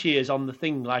Finn cheers on the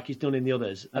thing like he's done in the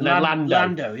others, and then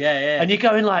Lando, yeah. And you're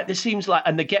going this seems like,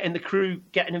 and they're getting the crew,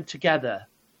 getting them together,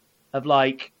 of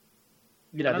the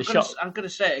shot. I'm going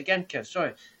to say it again, Kev.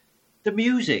 Sorry. The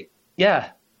music.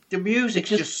 Yeah. The music's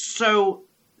just so.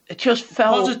 It just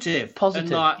felt positive, and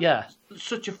yeah.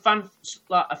 Such a fanfare,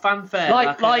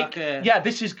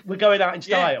 this is we're going out in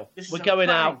style. Yeah, we're going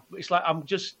out. It's like I'm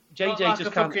just JJ like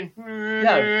just can't.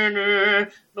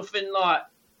 Nothing like.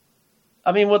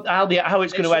 I mean, how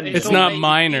it's going to end? It's not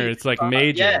minor. It's like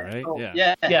major, right?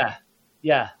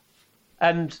 Yeah.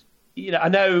 And I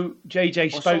know JJ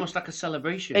spoke. It's almost like a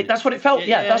celebration. That's what it felt.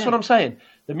 Yeah, that's what I'm saying.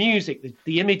 The music,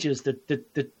 the images, the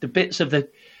bits of the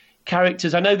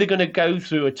characters. I know they're going to go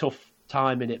through a tough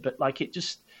time in it, but it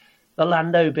just the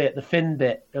Lando bit, the Finn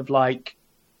bit of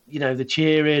the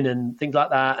cheering and things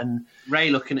like that, and Ray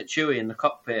looking at Chewie in the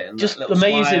cockpit, and just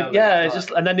amazing. Yeah, it's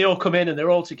just, and then they all come in and they're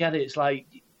all together. It's like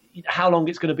how long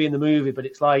it's going to be in the movie, but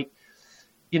it's like,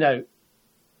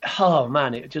 oh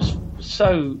man, it just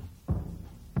so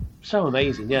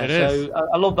amazing. Yeah, so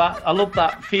I love that. I love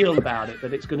that feel about it.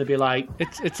 That it's going to be like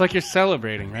it's like you're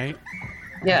celebrating, right?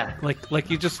 Yeah, like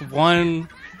you just won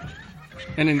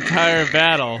an entire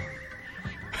battle.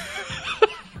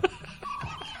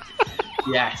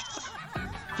 Yes,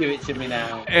 give it to me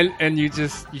now. And you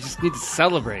just need to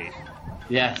celebrate.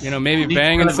 Yes, maybe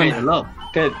bang some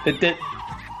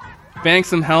bang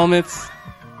some helmets,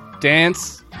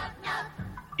 dance,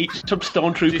 eat some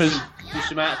stormtroopers. Do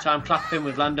some amount of time clapping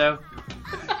with Lando.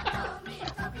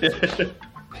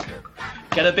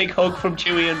 Get a big hug from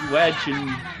Chewie and Wedge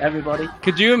and everybody.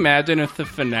 Could you imagine if the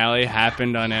finale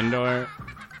happened on Endor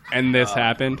and this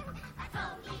happened?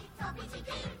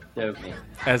 Don't.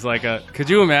 Could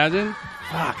you imagine?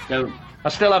 Fuck, don't. I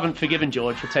still haven't forgiven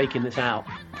George for taking this out.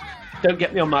 Don't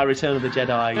get me on my Return of the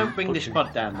Jedi. Don't bring this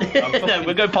pod down. No,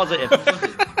 we're going positive.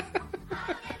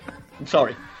 I'm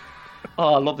sorry.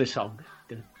 Oh, I love this song.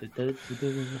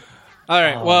 All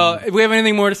right. Well, if we have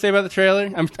anything more to say about the trailer,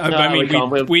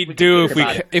 we do.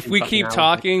 If we keep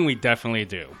talking, we definitely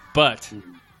do. But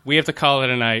we have to call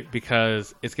it a night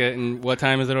because it's getting. What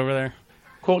time is it over there?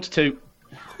 1:45.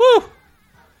 Woo!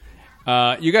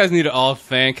 You guys need to all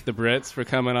thank the Brits for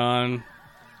coming on.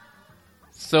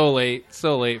 So late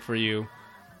for you,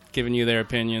 giving you their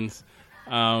opinions.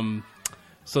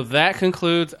 So that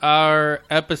concludes our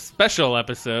special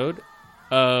episode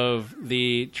of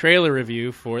the trailer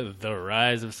review for The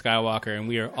Rise of Skywalker, and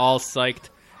we are all psyched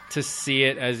to see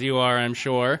it, as you are, I'm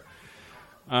sure.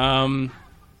 Yeah,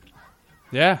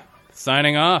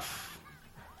 signing off.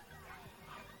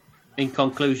 In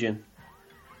conclusion,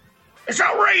 it's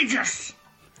outrageous!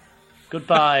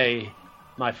 Goodbye,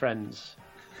 my friends.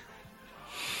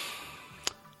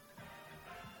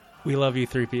 We love you,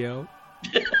 3PO.